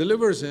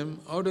delivers him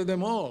out of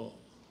them all.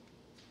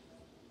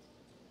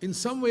 In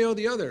some way or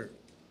the other.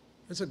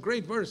 It's a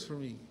great verse for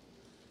me.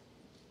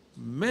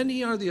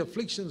 Many are the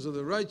afflictions of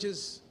the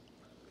righteous,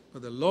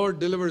 but the Lord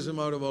delivers him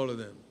out of all of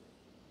them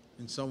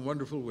in some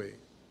wonderful way.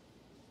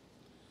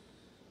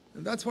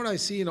 And that's what I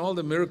see in all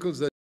the miracles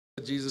that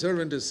Jesus'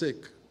 servant is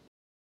sick,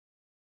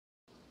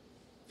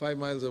 5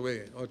 miles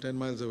away or 10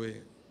 miles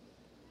away.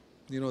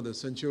 You know, the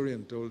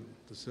centurion told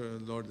the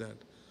Lord that,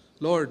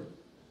 Lord,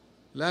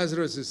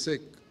 Lazarus is sick.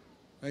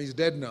 He's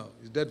dead now.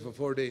 He's dead for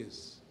 4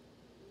 days.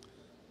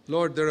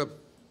 Lord, there are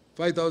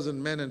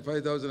 5,000 men and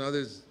 5,000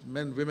 others,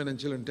 men, women, and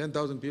children,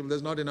 10,000 people.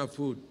 There's not enough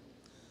food.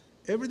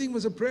 Everything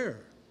was a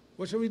prayer.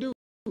 What shall we do?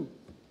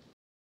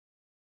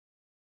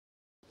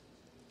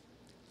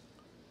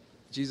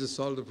 Jesus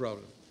solved the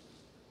problem.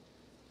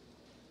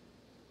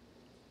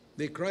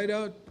 They cried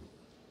out.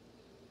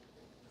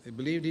 They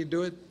believed he'd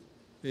do it.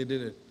 They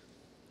did it.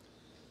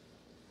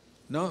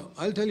 Now,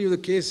 I'll tell you the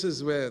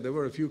cases where, there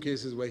were a few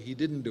cases where he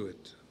didn't do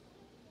it.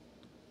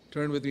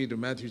 Turn with me to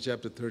Matthew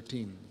chapter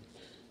 13.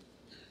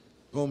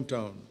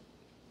 Hometown.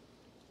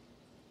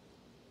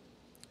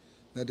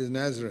 That is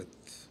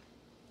Nazareth.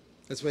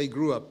 That's where he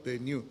grew up. They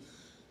knew.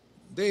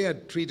 They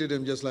had treated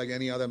him just like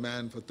any other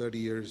man for 30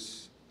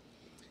 years.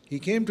 He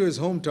came to his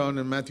hometown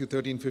in Matthew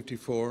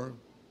 13:54.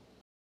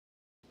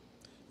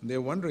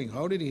 They're wondering,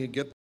 how did he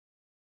get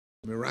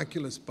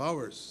miraculous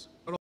powers?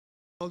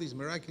 All these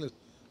miraculous.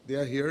 They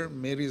are here,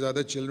 Mary's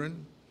other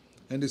children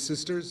and his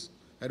sisters.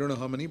 I don't know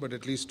how many, but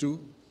at least 2.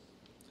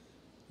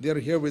 They are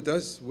here with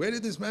us. Where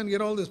did this man get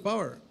all this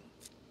power?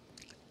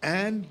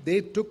 And they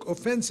took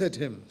offense at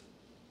him.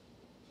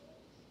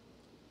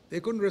 They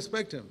couldn't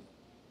respect him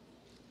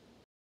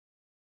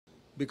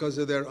because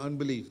of their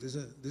unbelief. This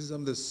is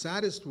some of the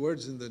saddest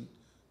words in the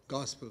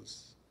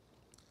Gospels.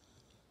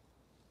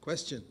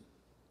 Question: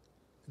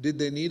 did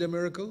they need a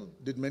miracle?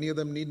 Did many of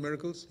them need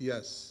miracles?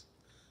 Yes.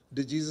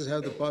 Did Jesus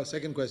have the power?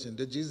 Second question: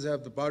 did Jesus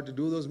have the power to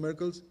do those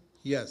miracles?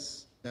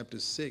 Yes. Chapter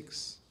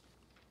 6,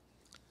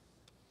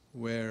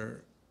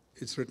 where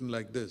it's written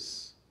like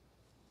this.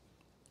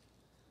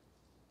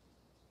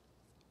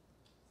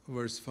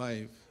 Verse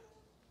 5,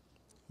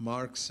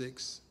 Mark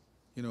 6,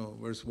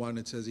 verse 1,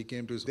 it says he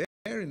came to his...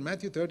 There in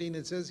Matthew 13,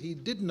 it says he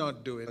did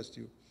not do it.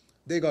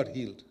 They got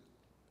healed.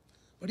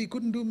 But he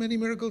couldn't do many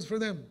miracles for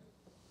them.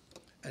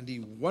 And he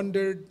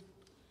wondered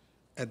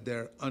at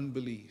their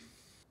unbelief.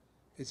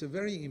 It's a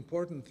very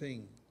important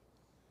thing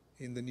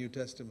in the New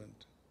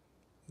Testament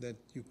that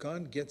you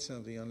can't get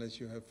something unless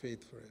you have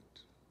faith for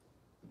it.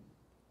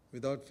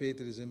 Without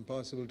faith, it is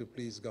impossible to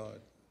please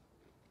God.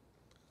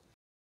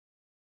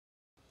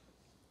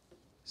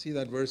 See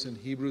that verse in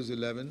Hebrews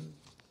 11?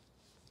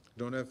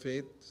 Don't have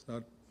faith,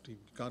 you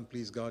can't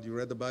please God. You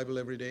read the Bible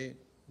every day,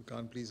 you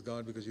can't please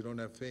God because you don't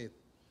have faith.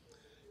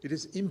 It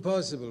is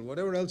impossible.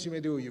 Whatever else you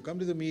may do, you come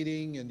to the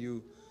meeting and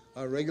you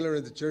are regular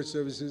at the church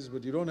services,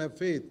 but you don't have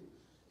faith.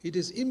 It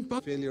is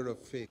impossible. Failure of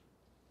faith.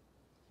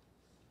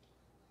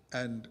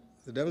 And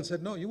the devil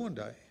said, no, you won't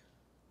die.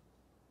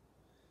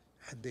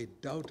 And they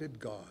doubted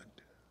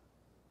God.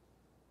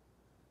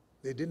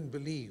 They didn't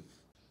believe.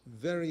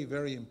 Very,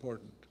 very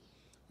important.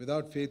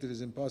 Without faith, it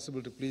is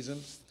impossible to please him.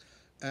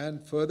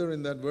 And further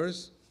in that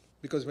verse,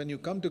 because when you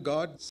come to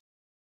God,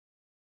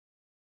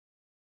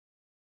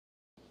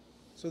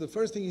 so the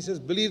first thing he says,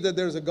 believe that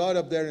there's a God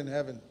up there in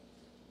heaven.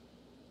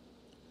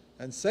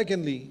 And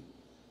secondly,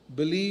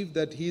 believe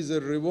that he's a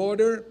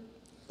rewarder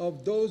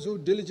of those who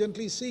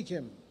diligently seek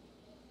him.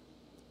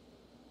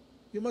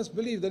 You must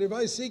believe that if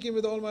I seek him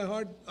with all my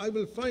heart, I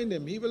will find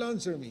him. He will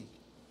answer me.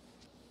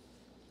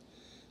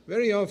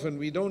 Very often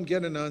we don't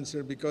get an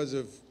answer because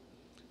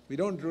we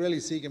don't really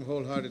seek him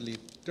wholeheartedly.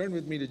 Turn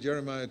with me to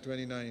Jeremiah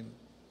 29.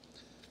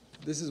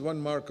 This is one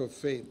mark of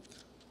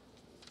faith.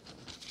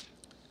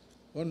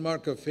 One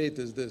mark of faith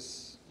is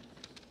this.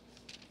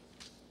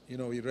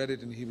 We read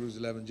it in Hebrews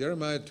 11.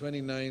 Jeremiah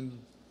 29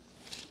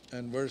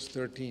 and verse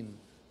 13.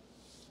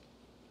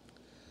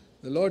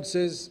 The Lord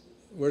says,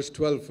 verse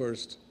 12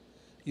 first,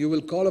 you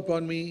will call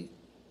upon me,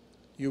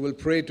 you will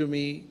pray to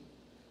me,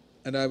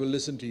 and I will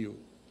listen to you.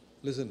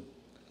 Listen.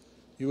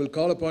 You will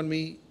call upon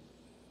me,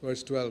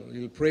 verse 12,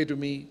 you will pray to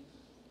me,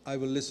 I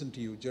will listen to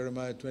you.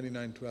 Jeremiah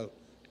 29:12.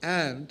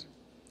 And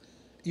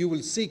you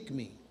will seek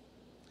me,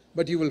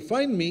 but you will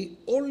find me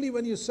only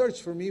when you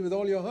search for me with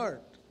all your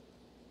heart,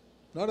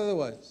 not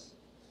otherwise.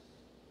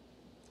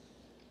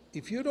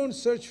 If you don't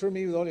search for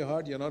me with all your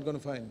heart, you're not going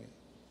to find me.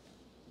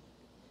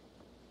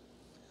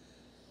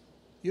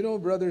 You know,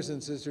 brothers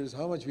and sisters,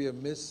 how much we have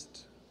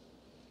missed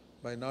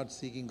by not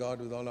seeking God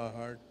with all our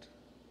heart.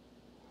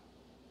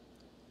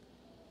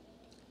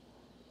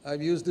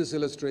 I've used this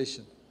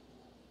illustration.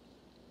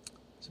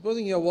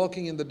 Supposing you're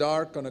walking in the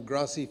dark on a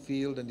grassy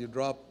field and you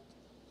drop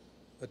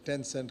a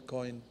 10-cent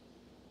coin.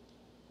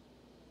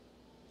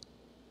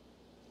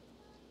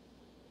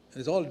 And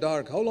it's all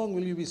dark. How long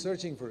will you be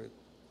searching for it?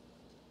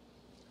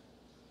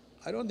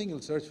 I don't think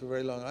you'll search for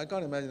very long. I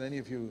can't imagine any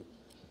of you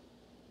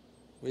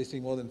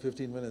wasting more than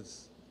 15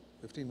 minutes.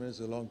 15 minutes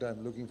is a long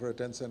time looking for a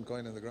 10-cent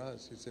coin in the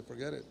grass. You'd say,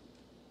 forget it.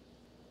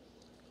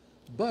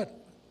 But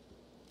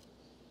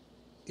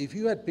if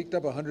you had picked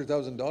up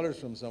 $100,000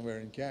 from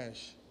somewhere in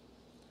cash,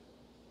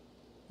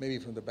 maybe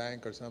from the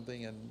bank or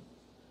something, and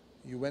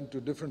you went to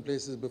different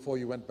places before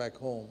you went back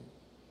home,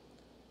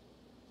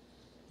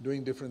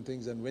 doing different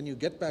things, and when you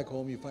get back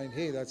home, you find,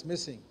 hey, that's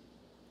missing.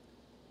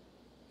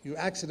 You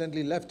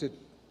accidentally left it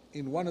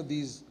in one of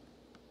these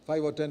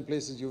 5 or 10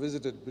 places you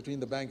visited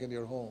between the bank and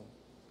your home.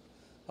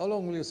 How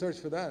long will you search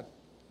for that?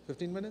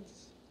 15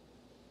 minutes?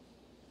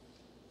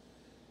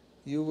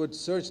 You would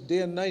search day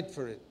and night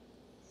for it.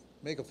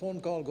 Make a phone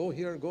call, go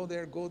here, go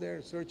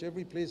there, search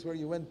every place where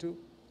you went to.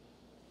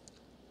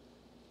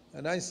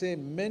 And I say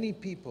many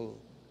people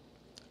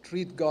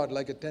treat God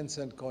like a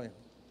 10-cent coin.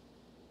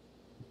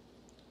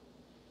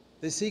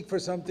 They seek for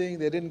something,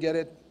 they didn't get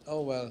it.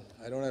 Oh, well,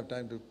 I don't have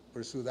time to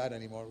pursue that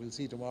anymore. We'll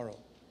see tomorrow.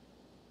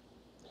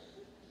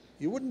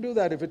 You wouldn't do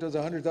that if it was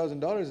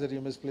 $100,000 that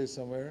you misplaced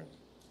somewhere.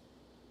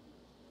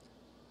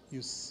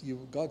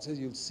 God says,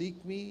 you'll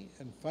seek me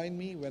and find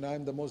me when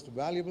I'm the most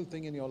valuable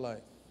thing in your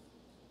life.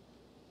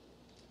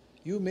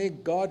 You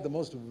make God the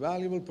most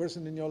valuable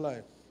person in your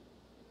life,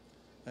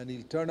 and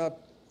He'll turn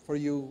up for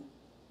you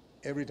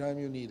every time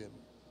you need Him.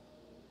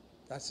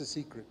 That's the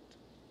secret.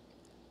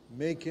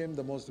 Make Him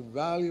the most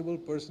valuable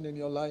person in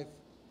your life.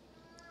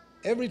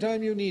 Every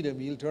time you need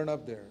Him, He'll turn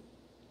up there.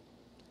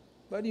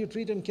 But you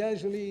treat Him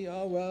casually.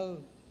 Oh, well,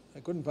 I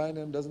couldn't find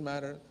Him, doesn't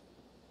matter.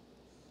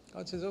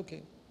 God says,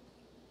 okay.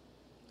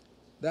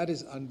 That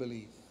is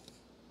unbelief.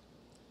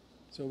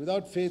 So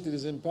without faith, it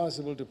is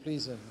impossible to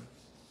please Him.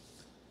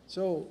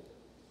 So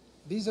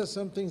these are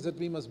some things that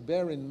we must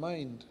bear in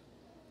mind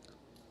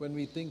when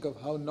we think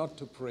of how not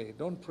to pray.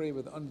 Don't pray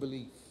with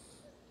unbelief.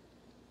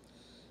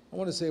 I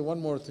want to say one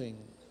more thing.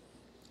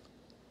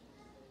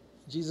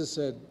 Jesus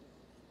said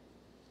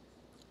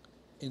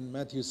in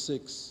Matthew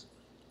 6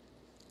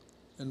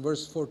 and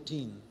verse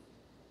 14,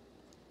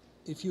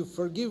 if you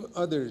forgive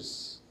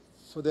others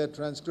for their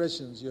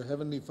transgressions, your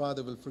heavenly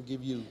Father will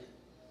forgive you.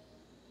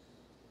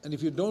 And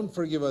if you don't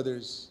forgive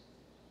others,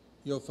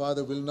 your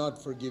Father will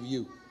not forgive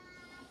you.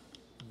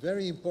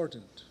 Very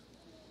important.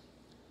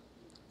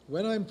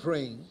 When I'm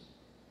praying,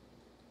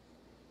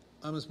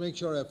 I must make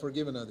sure I've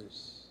forgiven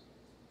others.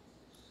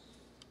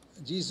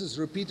 Jesus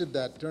repeated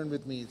that. Turn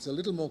with me. It's a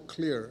little more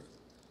clear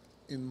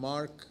in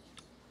Mark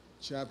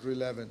chapter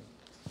 11.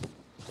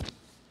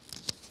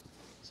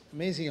 It's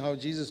amazing how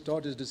Jesus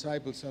taught His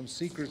disciples some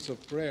secrets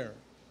of prayer.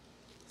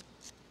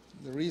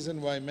 The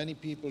reason why many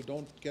people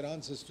don't get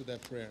answers to their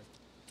prayer.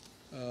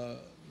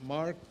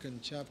 Mark in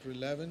chapter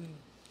 11.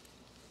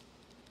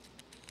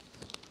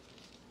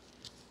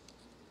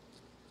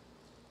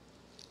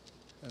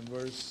 And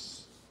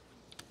verse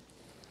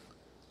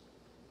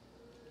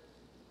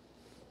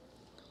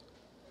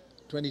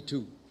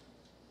 22.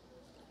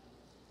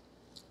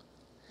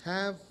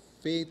 Have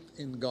faith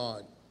in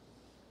God.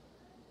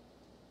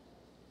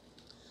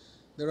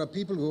 There are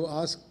people who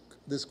ask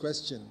this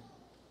question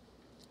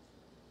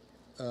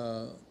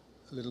a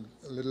little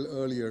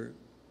earlier,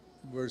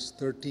 verse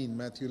 13,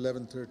 Matthew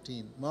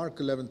 11:13, Mark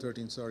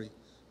 11:13, sorry,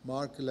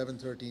 Mark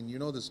 11:13. You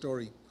know the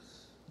story.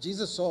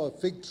 Jesus saw a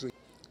fig tree,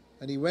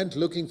 and He went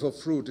looking for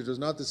fruit. It was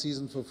not the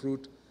season for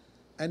fruit,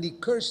 and He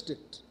cursed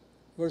it.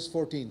 Verse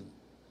 14,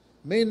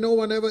 may no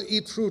one ever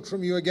eat fruit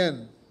from you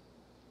again.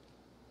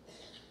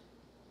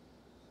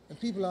 And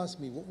people ask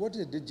me, what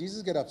did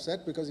Jesus get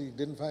upset because He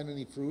didn't find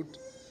any fruit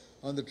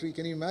on the tree?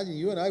 Can you imagine?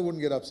 You and I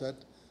wouldn't get upset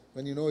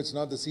when you know it's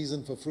not the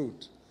season for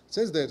fruit. It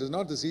says there, it is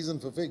not the season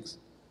for figs.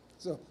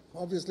 So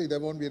obviously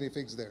there won't be any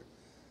figs there.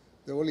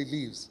 There are only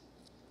leaves.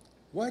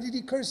 Why did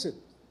He curse it?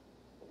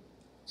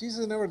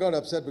 Jesus never got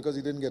upset because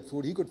He didn't get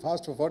food. He could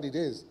fast for 40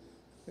 days.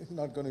 He's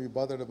not going to be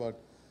bothered about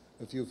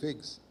a few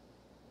figs.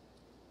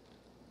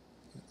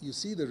 You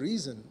see the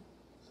reason.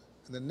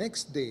 The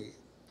next day,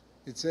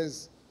 it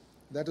says,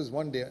 that was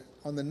one day.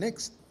 On the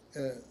next,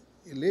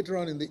 later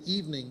on in the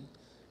evening,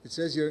 it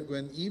says here,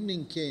 when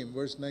evening came,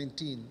 verse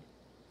 19,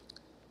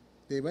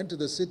 they went to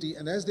the city,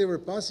 and as they were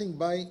passing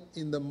by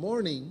in the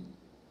morning,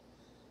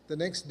 the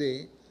next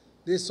day,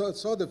 they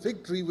saw the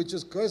fig tree which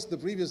was cursed the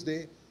previous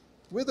day,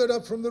 withered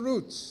up from the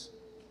roots.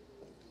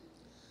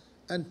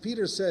 And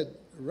Peter said,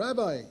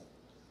 Rabbi,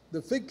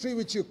 the fig tree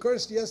which you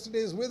cursed yesterday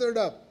is withered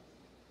up.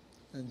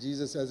 And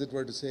Jesus, as it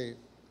were to say,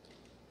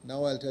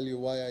 now I'll tell you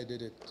why I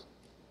did it,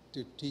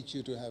 to teach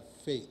you to have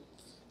faith.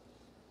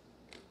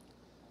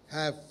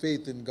 Have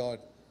faith in God.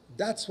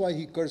 That's why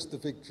He cursed the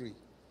fig tree,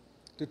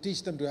 to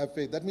teach them to have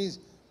faith. That means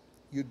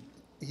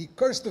he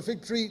cursed the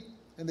fig tree,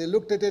 and they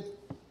looked at it,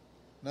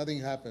 nothing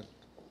happened.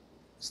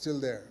 Still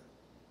there.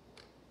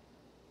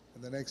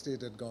 And the next day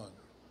it had gone.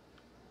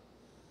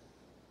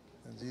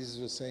 And Jesus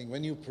was saying,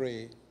 when you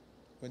pray,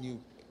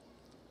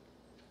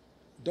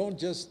 don't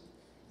just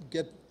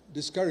get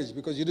discouraged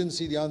because you didn't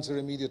see the answer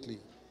immediately.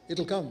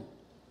 It'll come.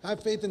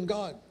 Have faith in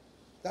God.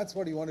 That's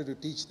what he wanted to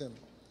teach them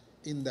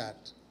in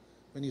that.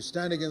 When you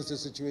stand against a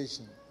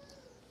situation,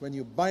 when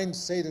you bind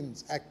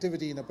Satan's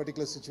activity in a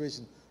particular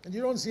situation, and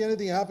you don't see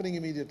anything happening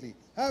immediately,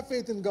 have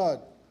faith in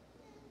God.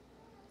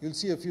 You'll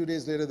see a few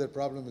days later that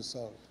problem is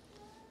solved.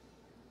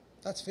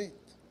 That's faith.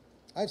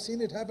 I've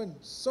seen it happen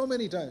so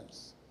many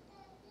times.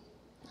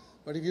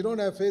 But if you don't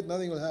have faith,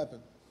 nothing will happen.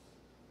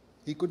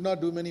 He could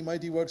not do many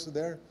mighty works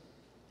there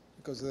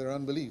because of their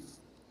unbelief.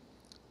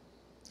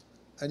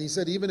 And he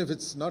said, even if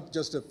it's not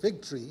just a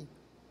fig tree,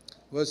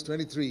 verse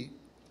 23,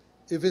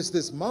 if it's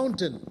this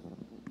mountain,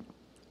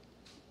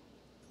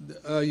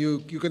 you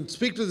can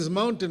speak to this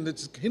mountain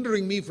that's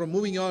hindering me from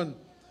moving on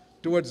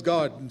towards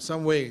God in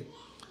some way.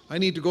 I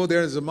need to go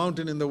there, there's a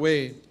mountain in the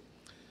way.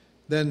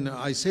 Then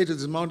I say to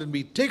this mountain,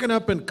 be taken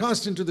up and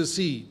cast into the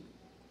sea.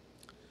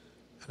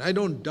 And I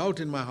don't doubt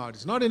in my heart.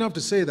 It's not enough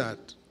to say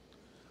that.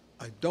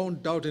 I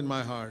don't doubt in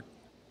my heart.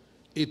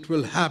 It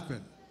will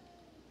happen.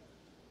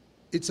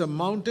 It's a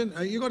mountain.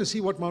 You got to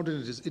see what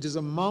mountain it is. It is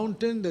a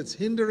mountain that's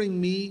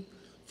hindering me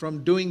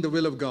from doing the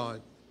will of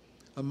God.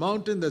 A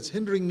mountain that's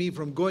hindering me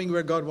from going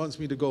where God wants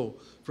me to go,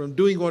 from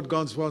doing what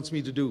God wants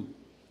me to do.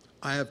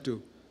 I have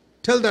to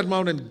tell that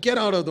mountain, get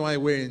out of my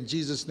way in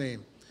Jesus'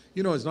 name.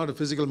 You know, it's not a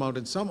physical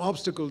mountain. Some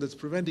obstacle that's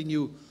preventing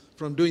you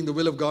from doing the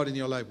will of God in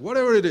your life.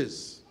 Whatever it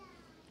is,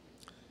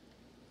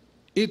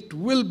 it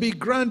will be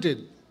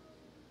granted.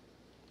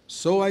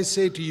 So I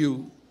say to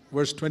you,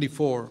 verse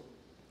 24,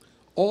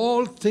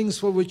 all things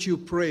for which you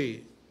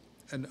pray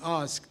and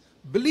ask,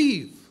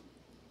 believe.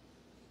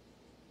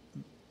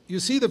 You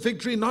see the fig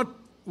tree not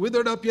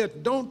withered up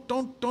yet.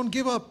 Don't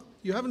give up.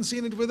 You haven't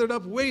seen it withered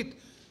up. Wait.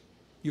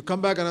 You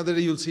come back another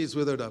day, you'll see it's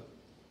withered up.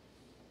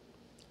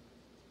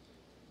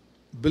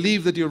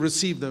 Believe that you'll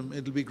receive them.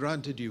 It will be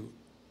granted you.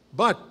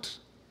 But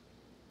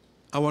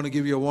I want to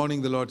give you a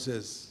warning, the Lord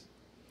says.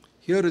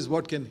 Here is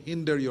what can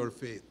hinder your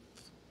faith.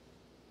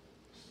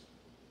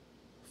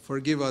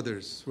 Forgive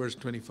others, verse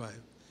 25.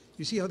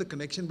 You see how the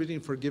connection between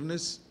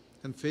forgiveness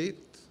and faith?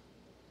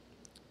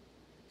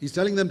 He's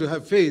telling them to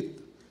have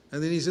faith,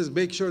 and then he says,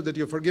 make sure that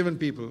you're forgiven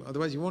people,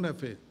 otherwise you won't have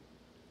faith.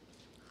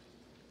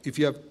 If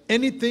you have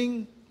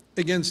anything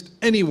against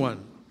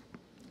anyone,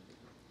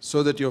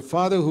 so that your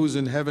Father who's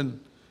in heaven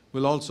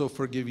will also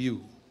forgive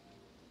you.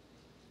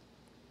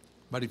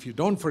 But if you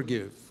don't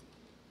forgive,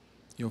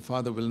 your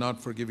Father will not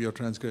forgive your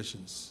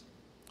transgressions.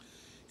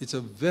 It's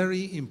a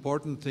very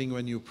important thing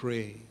when you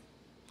pray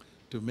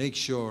to make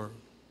sure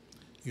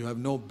you have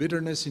no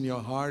bitterness in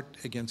your heart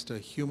against a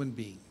human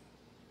being.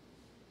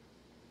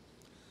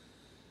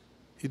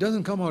 It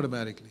doesn't come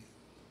automatically.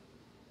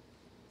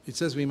 It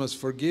says we must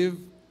forgive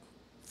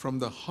from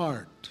the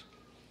heart.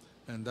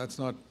 And that's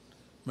not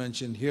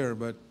mentioned here,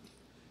 but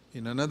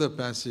in another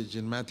passage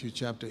in Matthew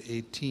chapter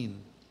 18,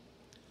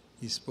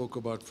 he spoke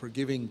about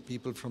forgiving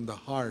people from the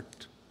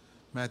heart.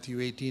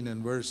 Matthew 18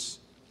 and verse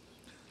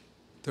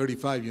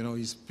 35, you know,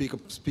 he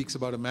speaks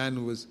about a man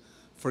who was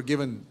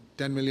forgiven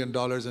 $10 million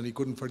and he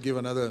couldn't forgive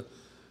another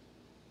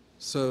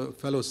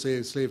fellow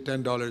slave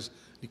 $10.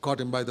 He caught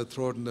him by the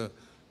throat and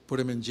put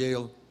him in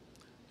jail.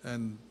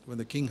 And when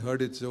the king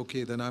heard it, said,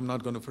 okay, then I'm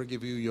not going to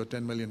forgive you your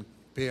 10 million,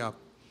 pay up.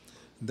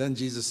 And then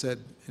Jesus said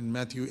in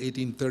Matthew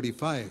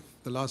 18:35,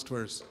 the last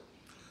verse,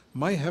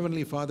 my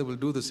heavenly Father will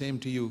do the same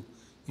to you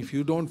if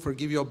you don't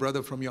forgive your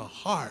brother from your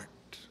heart.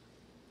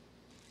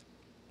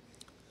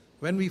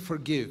 When we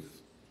forgive,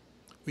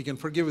 we can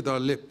forgive with our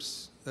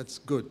lips. That's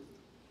good.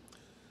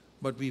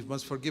 But we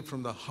must forgive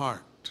from the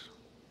heart.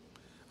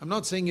 I'm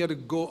not saying you have to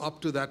go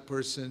up to that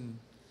person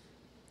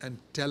and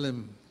tell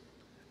him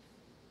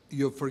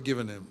you've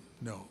forgiven him.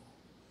 No.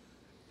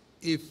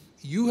 If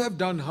you have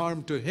done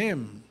harm to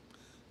him,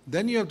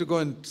 then you have to go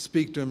and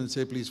speak to him and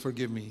say, please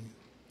forgive me.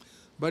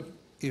 But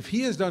if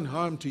he has done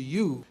harm to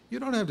you, you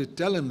don't have to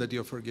tell him that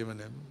you've forgiven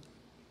him.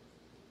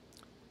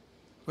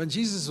 When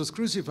Jesus was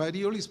crucified,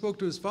 he only spoke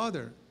to his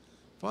Father.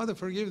 Father,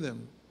 forgive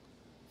them,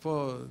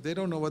 for they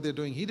don't know what they're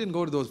doing. He didn't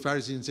go to those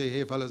Pharisees and say,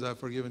 hey, fellas, I've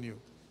forgiven you.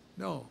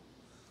 No.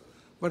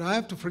 But I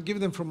have to forgive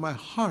them from my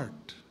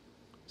heart,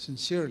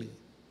 sincerely.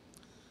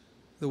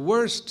 The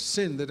worst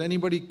sin that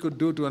anybody could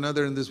do to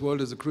another in this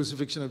world is the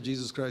crucifixion of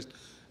Jesus Christ.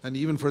 And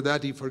even for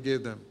that, he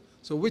forgave them.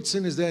 So which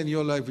sin is there in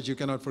your life which you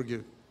cannot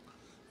forgive?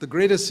 The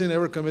greatest sin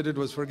ever committed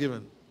was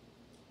forgiven.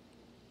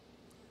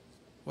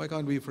 Why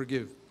can't we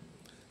forgive?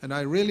 And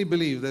I really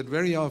believe that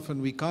very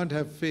often we can't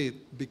have faith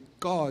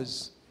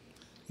because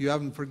you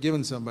haven't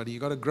forgiven somebody. You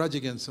got a grudge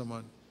against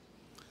someone.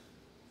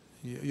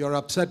 You're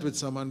upset with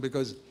someone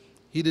because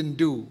he didn't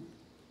do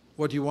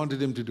what you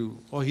wanted him to do,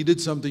 or he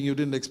did something you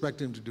didn't expect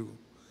him to do.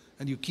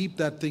 And you keep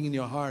that thing in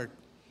your heart.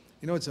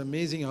 You know, it's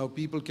amazing how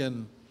people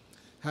can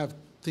have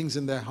things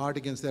in their heart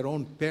against their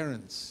own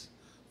parents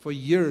for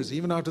years,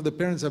 even after the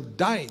parents have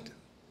died.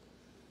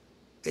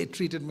 They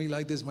treated me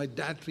like this, my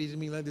dad treated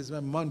me like this, my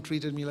mom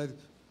treated me like this.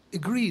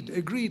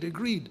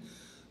 Agreed.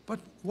 But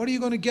what are you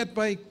going to get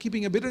by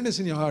keeping a bitterness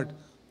in your heart?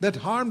 That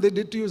harm they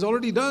did to you is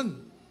already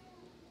done.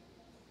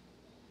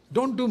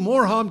 Don't do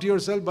more harm to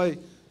yourself by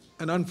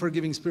an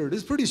unforgiving spirit.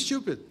 It's pretty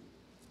stupid.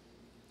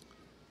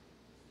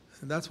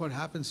 And that's what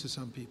happens to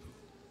some people.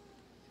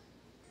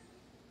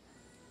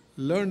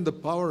 Learn the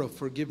power of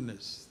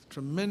forgiveness.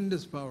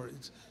 Tremendous power.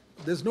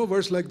 There's no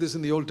verse like this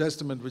in the Old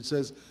Testament which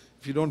says,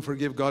 if you don't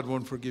forgive, God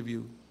won't forgive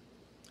you.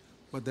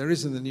 But there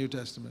is in the New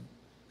Testament.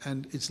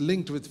 And it's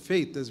linked with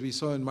faith, as we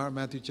saw in Mark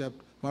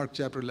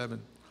chapter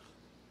 11.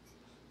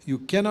 You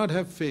cannot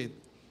have faith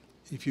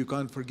if you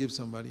can't forgive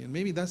somebody. And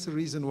maybe that's the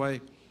reason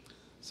why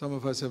some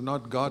of us have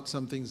not got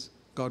some things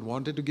God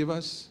wanted to give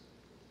us.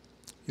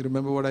 You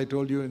remember what I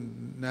told you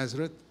in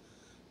Nazareth?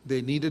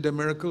 They needed a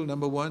miracle,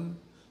 number one.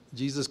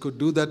 Jesus could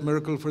do that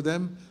miracle for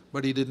them,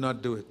 but he did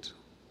not do it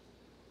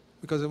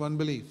because of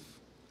unbelief.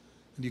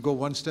 And you go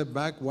one step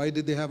back, why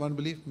did they have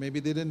unbelief? Maybe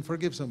they didn't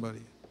forgive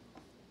somebody.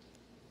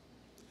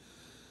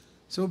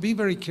 So be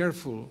very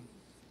careful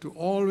to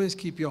always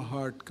keep your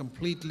heart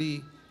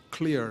completely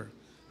clear,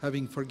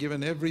 having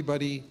forgiven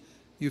everybody.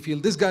 You feel,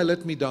 this guy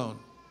let me down.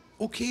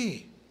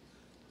 Okay.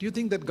 Do you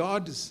think that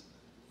God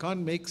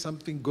can't make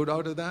something good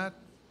out of that?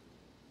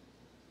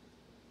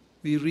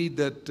 We read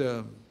that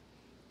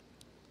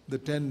the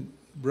 10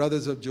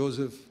 brothers of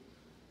Joseph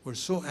were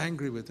so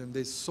angry with him,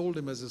 they sold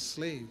him as a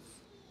slave.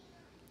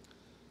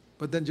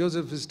 But then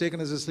Joseph is taken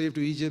as a slave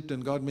to Egypt,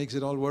 and God makes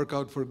it all work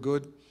out for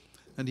good,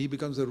 and he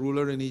becomes a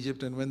ruler in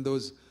Egypt. And when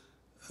those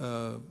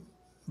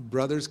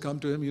brothers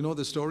come to him, you know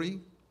the story?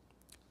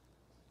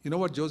 You know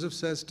what Joseph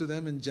says to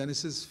them in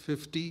Genesis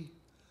 50,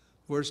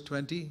 verse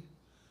 20?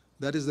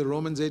 That is the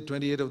Romans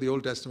 8:28 of the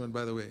Old Testament,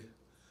 by the way.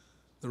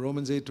 The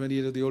Romans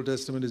 8:28 of the Old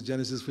Testament is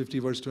Genesis 50,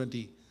 verse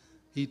 20.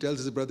 He tells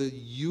his brother,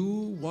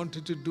 you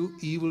wanted to do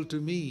evil to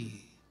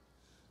me,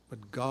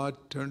 but God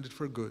turned it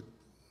for good.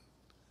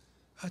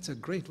 That's a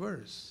great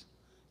verse.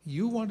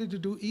 You wanted to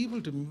do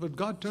evil to me, but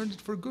God turned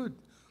it for good.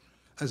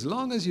 As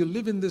long as you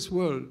live in this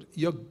world,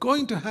 you're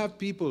going to have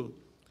people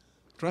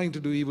trying to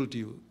do evil to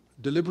you.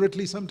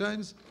 Deliberately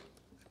sometimes,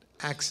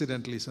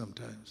 accidentally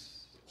sometimes.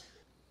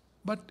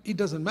 But it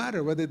doesn't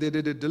matter whether they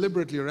did it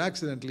deliberately or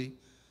accidentally.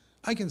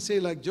 I can say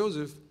like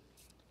Joseph,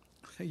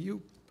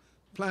 you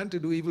planned to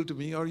do evil to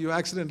me or you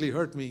accidentally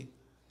hurt me,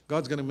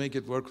 God's going to make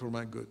it work for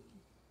my good.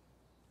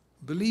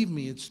 Believe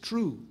me, it's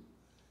true.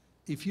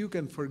 If you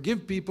can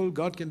forgive people,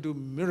 God can do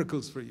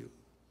miracles for you.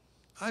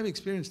 I've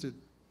experienced it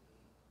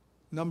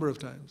a number of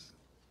times.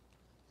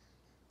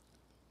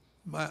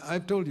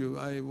 I've told you,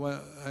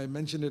 I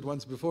mentioned it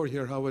once before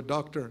here, how a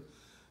doctor,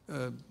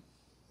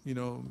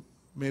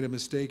 made a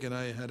mistake and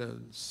I had a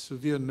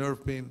severe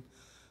nerve pain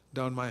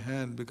down my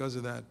hand because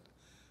of that.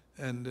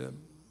 And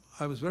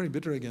I was very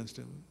bitter against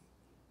him.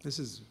 This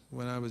is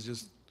when I was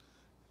just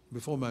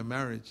before my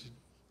marriage,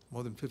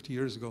 more than 50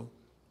 years ago.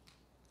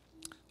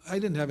 I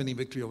didn't have any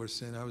victory over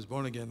sin. I was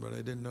born again, but I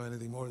didn't know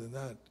anything more than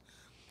that.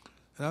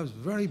 And I was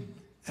very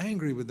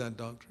angry with that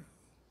doctor.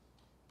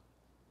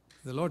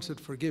 The Lord said,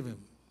 forgive him.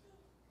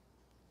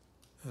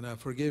 And I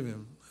forgave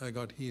him. I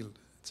got healed.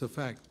 It's a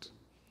fact.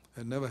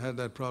 I never had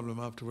that problem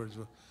afterwards.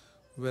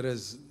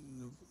 Whereas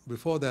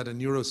before that, a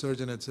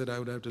neurosurgeon had said I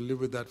would have to live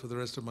with that for the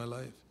rest of my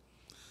life.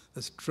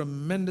 There's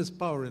tremendous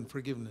power in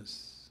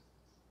forgiveness.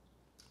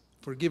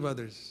 Forgive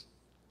others.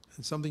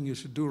 And something you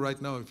should do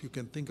right now, if you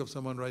can think of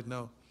someone right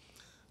now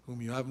whom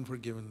you haven't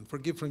forgiven.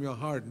 Forgive from your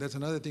heart. That's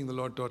another thing the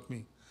Lord taught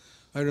me.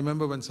 I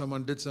remember when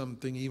someone did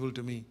something evil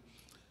to me,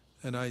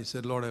 and I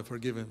said, Lord, I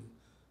forgive him.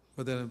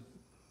 But then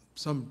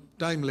some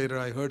time later,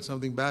 I heard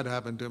something bad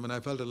happen to him, and I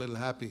felt a little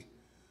happy.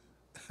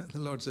 The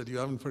Lord said, you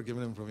haven't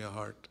forgiven him from your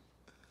heart.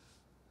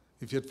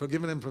 If you had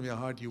forgiven him from your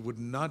heart, you would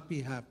not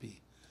be happy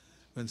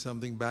when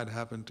something bad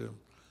happened to him.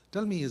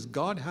 Tell me, is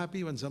God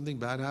happy when something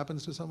bad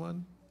happens to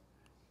someone?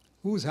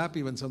 Who's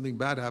happy when something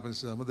bad happens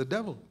to someone? The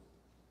devil.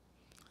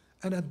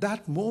 And at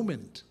that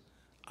moment,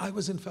 I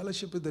was in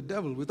fellowship with the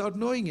devil without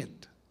knowing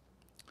it.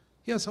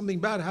 Yeah, something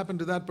bad happened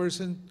to that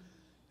person,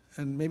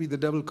 and maybe the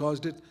devil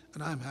caused it,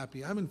 and I'm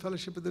happy. I'm in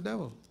fellowship with the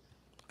devil.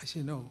 I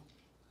say, no,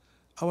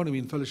 I want to be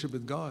in fellowship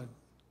with God.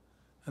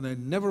 And I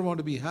never want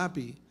to be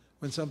happy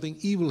when something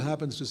evil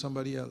happens to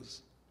somebody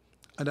else.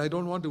 And I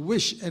don't want to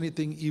wish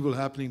anything evil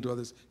happening to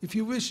others. If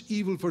you wish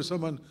evil for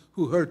someone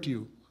who hurt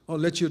you or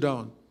let you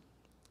down,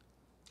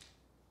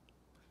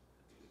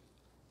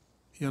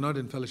 you're not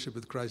in fellowship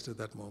with Christ at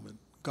that moment.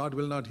 God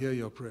will not hear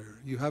your prayer.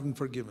 You haven't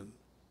forgiven.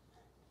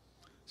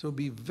 So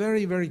be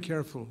very, very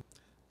careful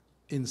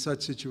in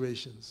such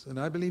situations. And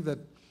I believe that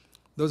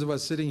those of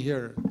us sitting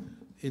here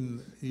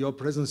in your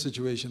present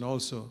situation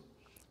also,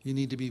 you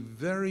need to be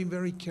very,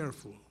 very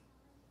careful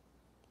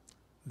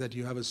that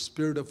you have a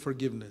spirit of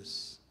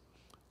forgiveness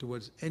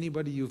towards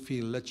anybody you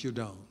feel let you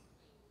down.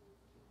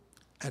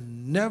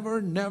 And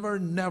never, never,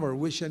 never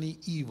wish any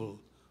evil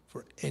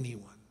for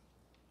anyone.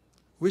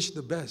 Wish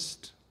the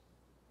best.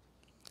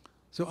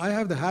 So I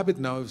have the habit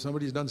now, if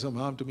somebody's done some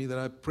harm to me, that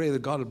I pray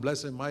that God will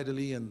bless him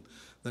mightily and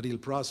that he'll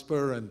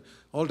prosper and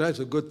all types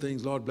of good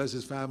things. Lord, bless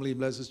his family,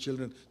 bless his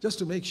children, just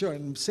to make sure,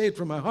 and say it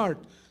from my heart,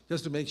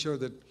 just to make sure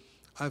that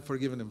I've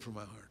forgiven him from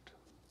my heart.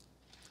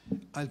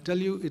 I'll tell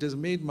you, it has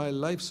made my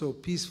life so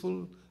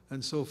peaceful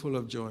and so full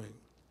of joy.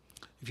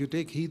 If you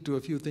take heed to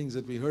a few things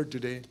that we heard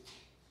today,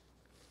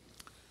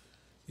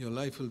 your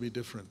life will be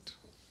different.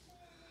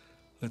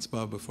 Let's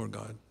bow before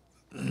God.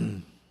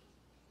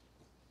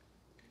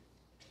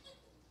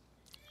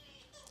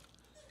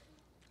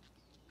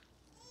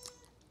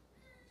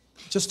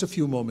 Just a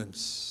few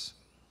moments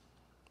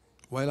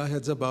while our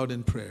heads are bowed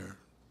in prayer.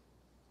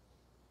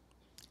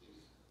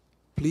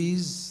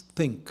 Please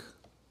think,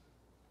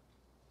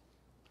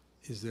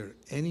 is there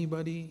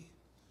anybody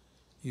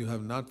you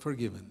have not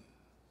forgiven?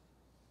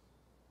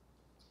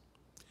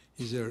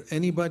 Is there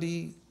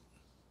anybody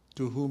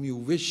to whom you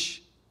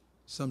wish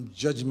some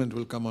judgment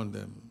will come on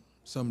them,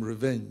 some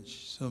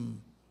revenge,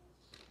 some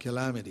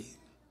calamity?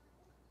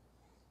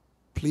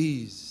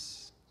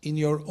 Please, in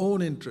your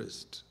own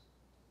interest,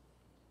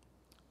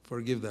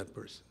 forgive that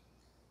person.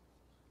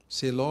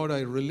 Say, Lord,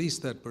 I release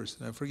that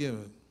person. I forgive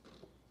him.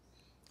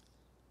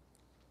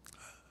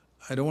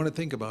 I don't want to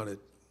think about it.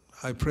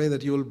 I pray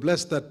that you will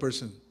bless that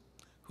person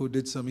who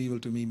did some evil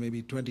to me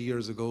maybe 20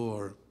 years ago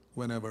or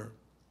whenever.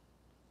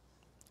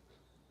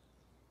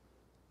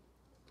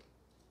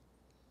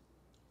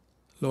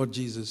 Lord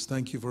Jesus,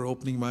 thank you for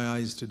opening my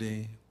eyes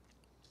today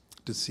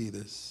to see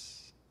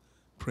this.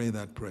 Pray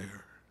that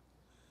prayer.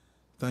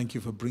 Thank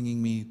you for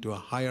bringing me to a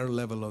higher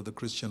level of the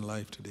Christian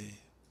life today.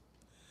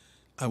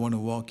 I want to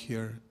walk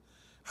here.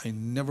 I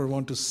never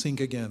want to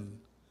sink again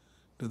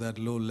to that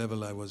low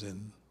level I was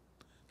in.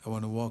 I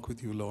want to walk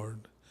with you, Lord.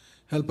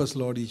 Help us,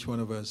 Lord, each one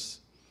of us,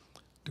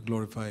 to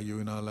glorify you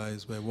in our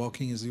lives by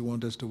walking as you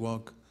want us to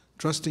walk.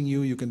 Trusting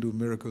you, you can do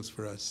miracles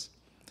for us.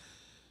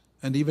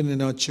 And even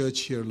in our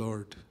church here,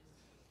 Lord,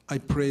 I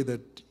pray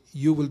that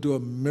you will do a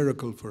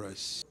miracle for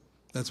us.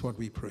 That's what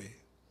we pray.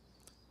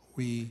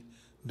 We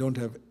don't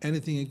have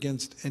anything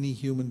against any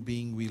human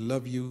being. We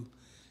love you,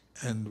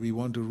 and we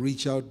want to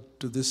reach out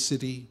to this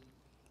city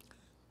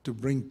to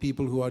bring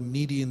people who are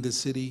needy in this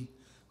city,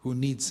 who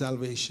need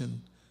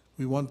salvation.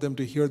 We want them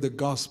to hear the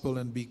gospel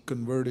and be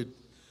converted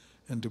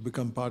and to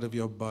become part of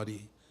your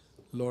body.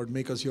 Lord,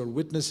 make us your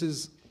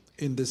witnesses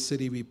in this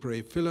city, we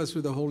pray. Fill us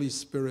with the Holy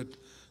Spirit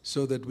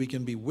so that we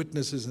can be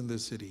witnesses in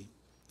this city.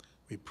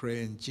 We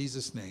pray in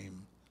Jesus'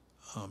 name.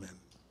 Amen.